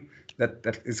room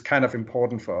that is kind of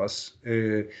important for us.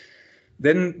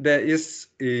 Then there is,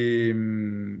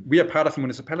 we are part of a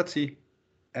municipality,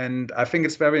 and I think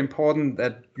it's very important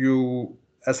that you,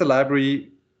 as a library,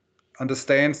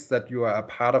 understands that you are a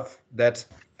part of that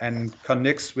and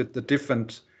connects with the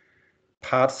different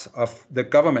parts of the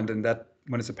government in that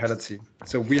municipality.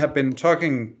 So we have been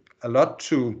talking a lot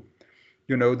to,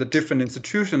 the different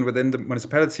institutions within the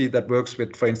municipality that works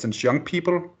with, for instance, young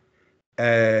people.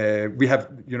 We have,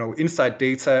 inside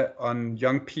data on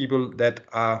young people that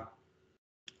are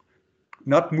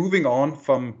not moving on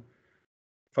from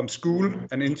school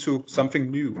and into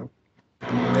something new.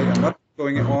 They are not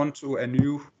going on to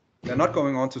they're not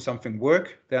going on to something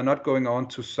work. They are not going on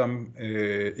to some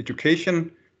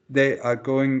education. They are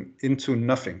going into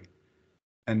nothing.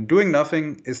 And doing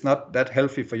nothing is not that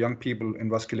healthy for young people in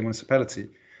Roskilde municipality.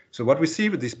 So what we see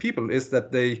with these people is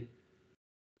that they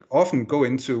often go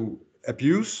into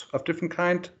abuse of different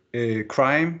kind,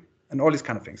 crime, and all these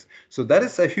kind of things. So that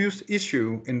is a huge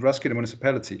issue in Roskilde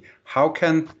municipality. How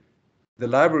can the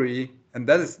library, and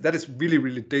that is really,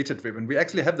 really data driven. We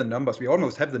actually have the numbers. We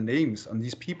almost have the names on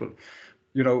these people.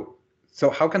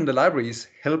 So how can the libraries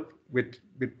help with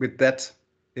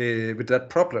that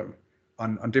problem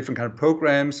on different kind of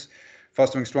programs,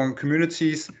 fostering stronger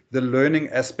communities, the learning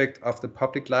aspect of the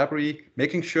public library,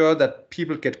 making sure that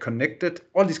people get connected,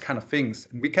 all these kind of things.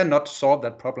 And we cannot solve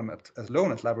that problem as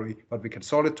alone as library, but we can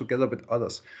solve it together with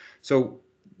others. So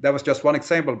that was just one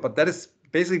example, but that is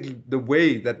basically the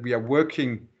way that we are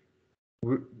working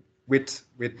with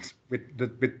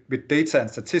data and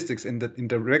statistics in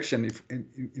direction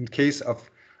in case of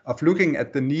looking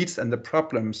at the needs and the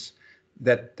problems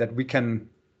that we can,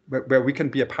 where we can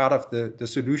be a part of the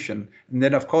solution. And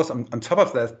then of course on top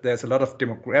of that, there's a lot of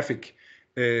demographic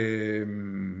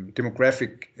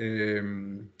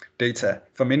data.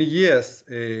 For many years,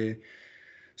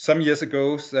 some years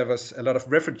ago, there was a lot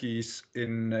of refugees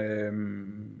in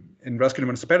Roskilde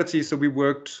municipality, so we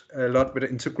worked a lot with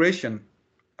integration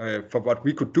for what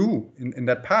we could do in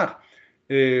that part.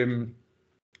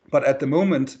 But at the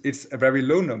moment, it's a very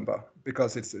low number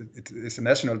because it's a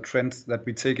national trend that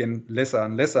we take in lesser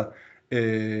and lesser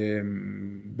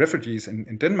refugees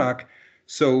in Denmark.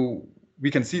 So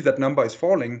we can see that number is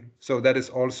falling. So that is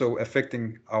also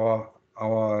affecting our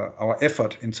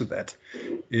effort into that.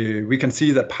 We can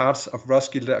see that parts of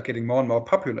Roskilde are getting more and more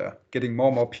popular, getting more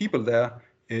and more people there.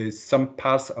 Some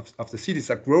parts of the cities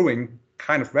are growing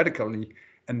kind of radically.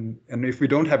 And if we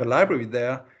don't have a library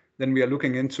there, then we are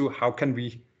looking into how can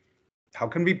we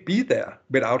be there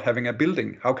without having a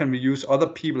building? How can we use other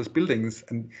people's buildings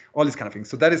and all these kind of things?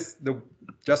 So that is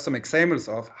just some examples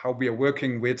of how we are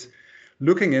working with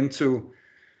looking into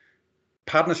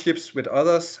partnerships with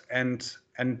others and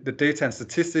the data and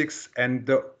statistics and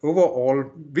the overall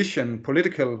vision,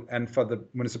 political and for the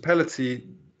municipality,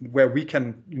 where we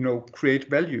can, create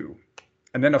value.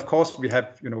 And then of course we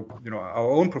have, our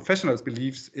own professionals'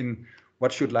 beliefs in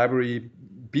what should library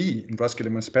be in Roskilde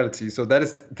municipality. So that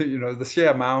is the sheer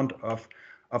amount of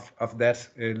that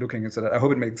looking into that. I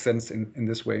hope it makes sense in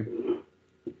this way.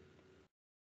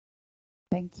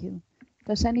 Thank you.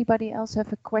 Does anybody else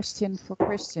have a question for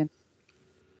Christian?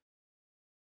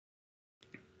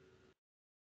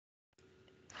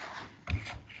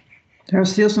 There are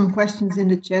still some questions in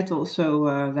the chat also,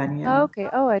 Danielle. Oh, okay.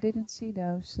 Oh, I didn't see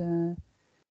those.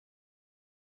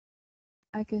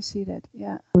 I can see that,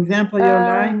 yeah. For example, your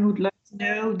line would like to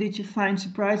know, did you find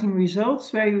surprising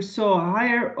results where you saw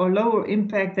higher or lower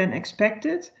impact than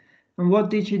expected? And what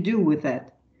did you do with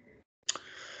that?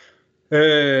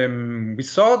 We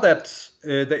saw that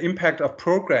the impact of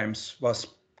programs was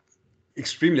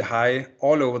extremely high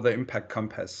all over the impact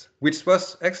compass, which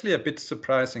was actually a bit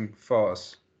surprising for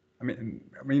us. I mean,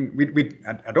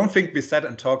 I don't think we sat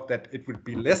and talked that it would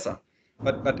be lesser,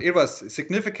 but it was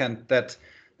significant that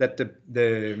the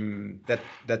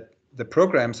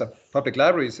programs of public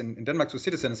libraries in Denmark to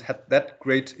citizens had that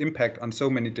great impact on so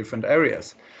many different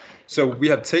areas. So we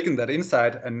have taken that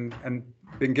insight and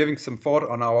been giving some thought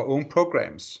on our own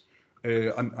programs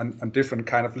on different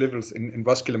kind of levels in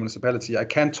Roskilde municipality. I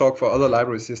can't talk for other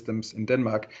library systems in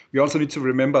Denmark. We also need to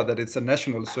remember that it's a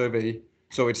national survey,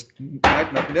 so it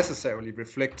might not necessarily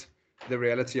reflect the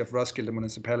reality of Roskilde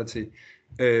municipality.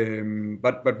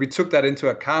 But we took that into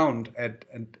account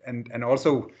and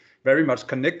also very much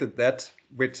connected that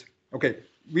with, okay,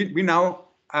 we now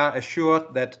are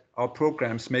assured that our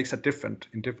programs makes a difference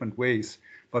in different ways,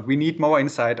 but we need more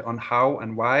insight on how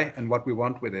and why and what we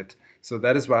want with it. So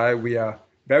that is why we are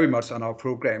very much on our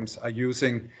programs are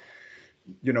using,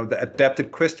 you know, the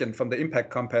adapted question from the impact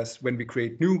compass when we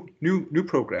create new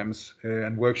programs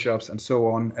and workshops and so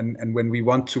on, and when we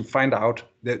want to find out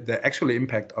the actual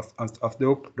impact of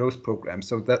those programs.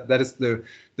 So that is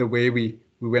the way we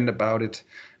went about it.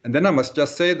 And then I must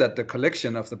just say that the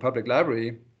collection of the public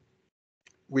library,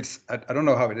 which I don't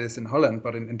know how it is in Holland,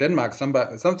 but in Denmark,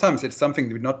 sometimes it's something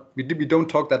we don't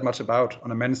talk that much about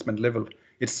on a management level.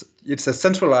 It's a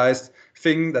centralized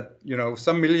thing that, you know,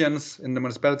 some millions in the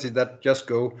municipality that just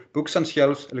go books on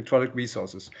shelves, electronic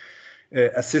resources,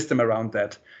 a system around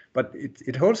that. But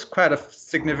it holds quite a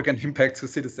significant impact to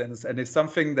citizens, and it's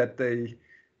something that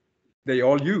they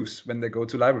all use when they go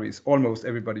to libraries. Almost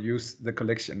everybody uses the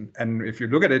collection. And if you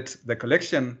look at it, the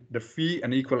collection, the free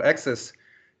and equal access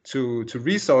to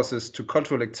resources, to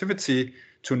cultural activity,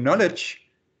 to knowledge,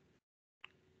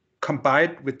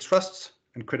 combined with trust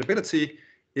and credibility,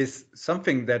 is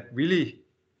something that really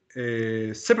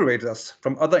separates us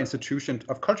from other institutions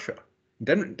of culture.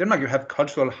 In Denmark, you have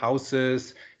cultural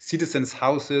houses, citizens'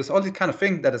 houses, all these kind of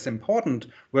things that is important,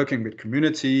 working with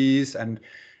communities and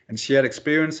shared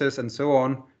experiences and so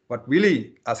on. What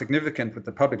really are significant with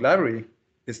the public library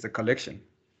is the collection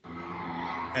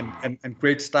and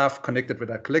great staff connected with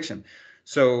that collection.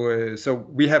 So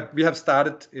we have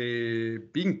started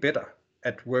being better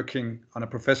at working on a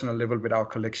professional level with our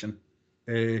collection,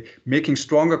 making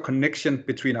stronger connection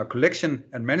between our collection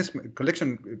and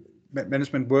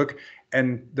management work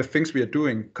and the things we are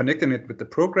doing, connecting it with the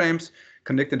programs,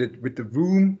 connecting it with the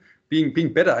room,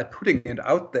 being better at putting it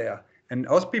out there, and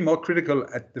also be more critical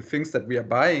at the things that we are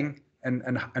buying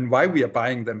and why we are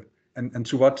buying them and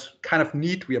to what kind of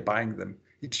need we are buying them.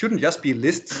 It shouldn't just be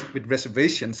lists with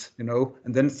reservations, you know,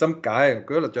 and then some guy or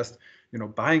girl are just, you know,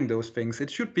 buying those things.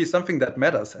 It should be something that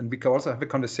matters, and we can also have a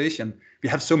conversation. We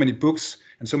have so many books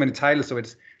and so many titles, so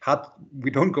it's hard.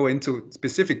 We don't go into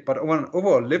specific, but on an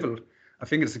overall level, I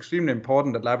think it's extremely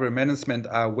important that library management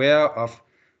are aware of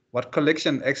what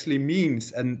collection actually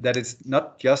means, and that it's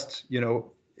not just, you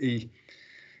know, a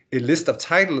list of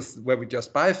titles where we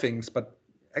just buy things, but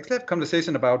actually have a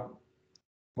conversation about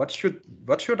what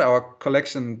should our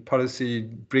collection policy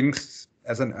brings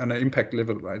as an impact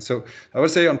level, right? So I would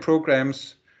say on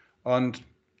programs, on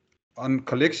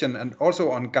collection, and also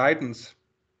on guidance,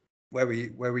 where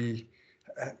we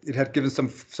it had given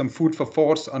some food for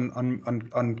thoughts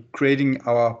on creating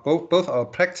our both our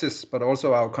practice but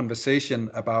also our conversation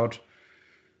about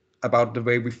the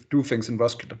way we do things in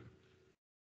Roskilde.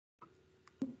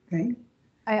 Okay.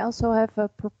 I also have a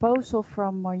proposal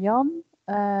from Marjan.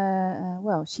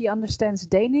 Well, she understands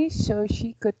Danish, so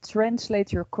she could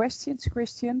translate your questions,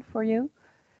 Christian, for you.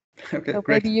 Okay, so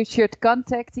great. maybe you should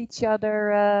contact each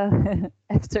other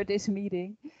after this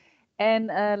meeting.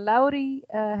 And Laurie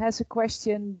has a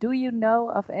question. Do you know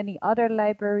of any other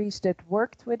libraries that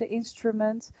worked with the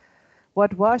instrument?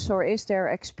 What was or is their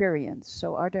experience?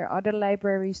 So are there other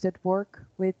libraries that work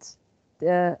with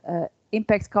the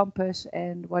Impact Compass,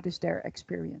 and what is their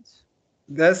experience?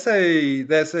 There's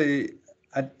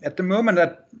at the moment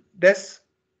there's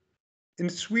in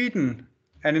Sweden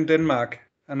and in Denmark,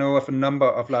 I know of a number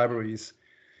of libraries.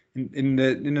 In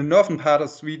the northern part of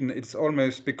Sweden, it's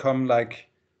almost become like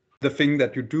the thing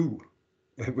that you do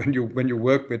when you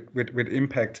work with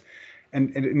impact.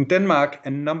 And in Denmark, a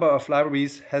number of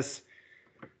libraries has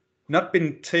not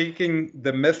been taking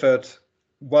the method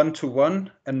one-to-one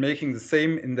and making the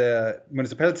same in the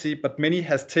municipality, but many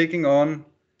has taken on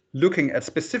looking at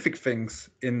specific things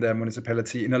in the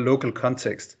municipality in a local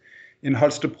context. In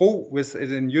Holstebro, which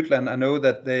is in Jutland, I know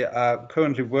that they are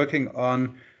currently working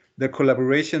on the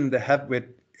collaboration they have with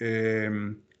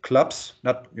clubs,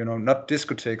 not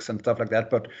discotheques and stuff like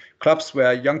that, but clubs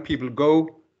where young people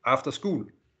go after school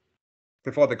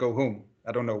before they go home.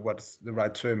 I don't know what the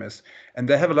right term is. And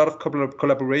they have a lot of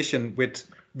collaboration with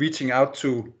reaching out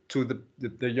to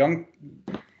the young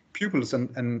pupils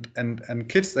and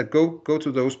kids that go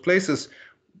to those places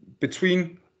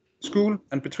between school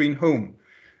and between home.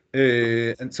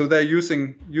 And so they're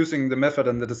using the method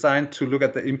and the design to look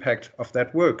at the impact of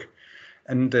that work.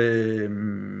 And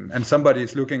somebody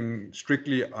is looking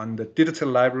strictly on the digital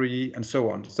library and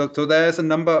so on. So there's a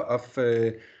number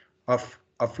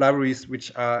of libraries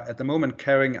which are at the moment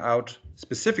carrying out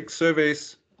specific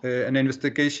surveys and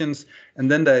investigations. And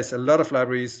then there's a lot of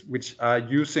libraries which are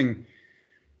using,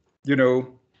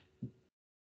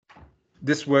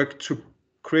 this work to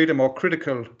create a more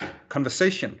critical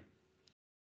conversation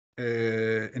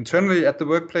internally at the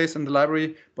workplace in the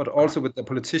library, but also with the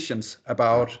politicians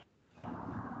about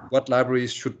what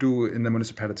libraries should do in the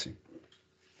municipality.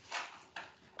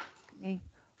 Okay.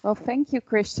 Well, thank you,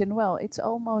 Christian. Well, it's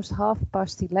almost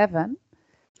 11:30.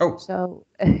 Oh. So,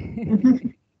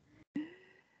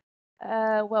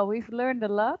 well, we've learned a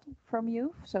lot from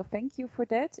you, so thank you for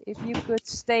that. If you could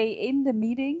stay in the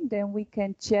meeting, then we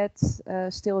can chat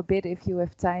still a bit if you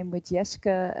have time with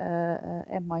Jeske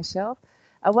and myself.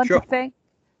 I want to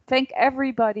thank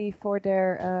everybody for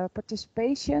their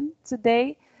participation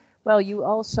today. Well, you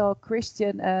also,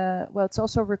 Christian, well, it's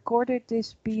also recorded,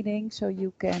 this meeting, so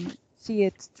you can see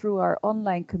it through our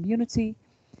online community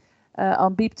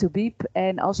on Beep to Beep.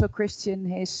 And also Christian,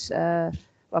 his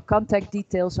well, contact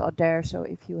details are there, so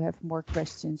if you have more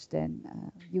questions, then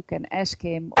you can ask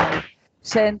him or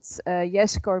send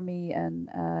Jeske or me an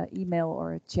email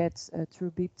or a chat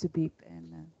through Beep to Beep,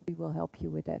 and we will help you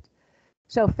with that.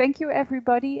 So thank you,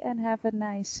 everybody, and have a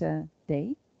nice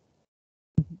day.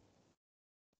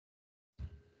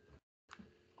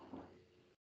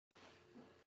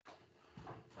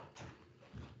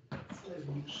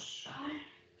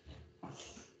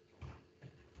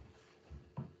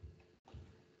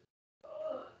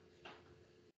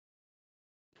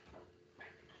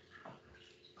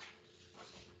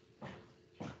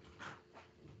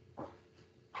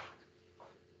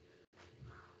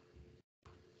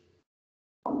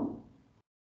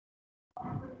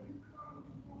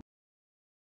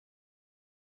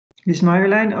 Is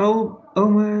Marjolein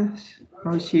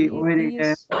she already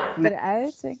Die is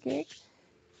eruit, denk ik.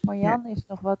 Marjan is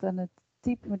nog wat aan het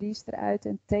typen, maar die is eruit.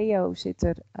 En Theo zit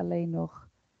er alleen nog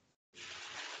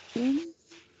in.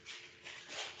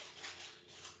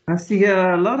 I see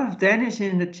a lot of Danish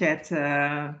in the chat.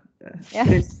 A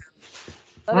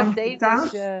lot of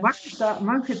Danish.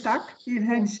 Mange tak, Diel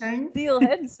Hansen. Diel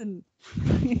Hansen.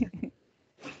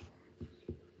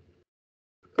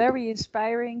 Very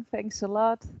inspiring. Thanks a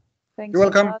lot. Thanks. You're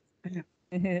welcome.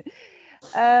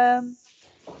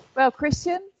 Well,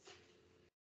 Christian,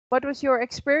 what was your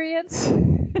experience?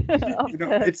 You know,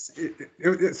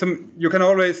 you can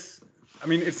always, I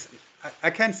mean, I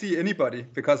can't see anybody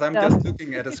because I'm just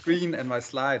looking at a screen and my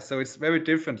slides, so it's very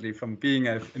differently from being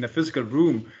in a physical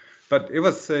room. But it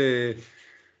was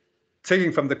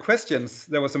taking from the questions,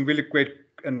 there was some really great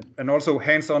and also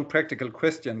hands-on practical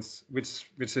questions, which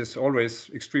is always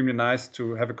extremely nice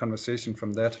to have a conversation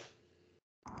from that.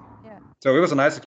 Yeah. So it was a nice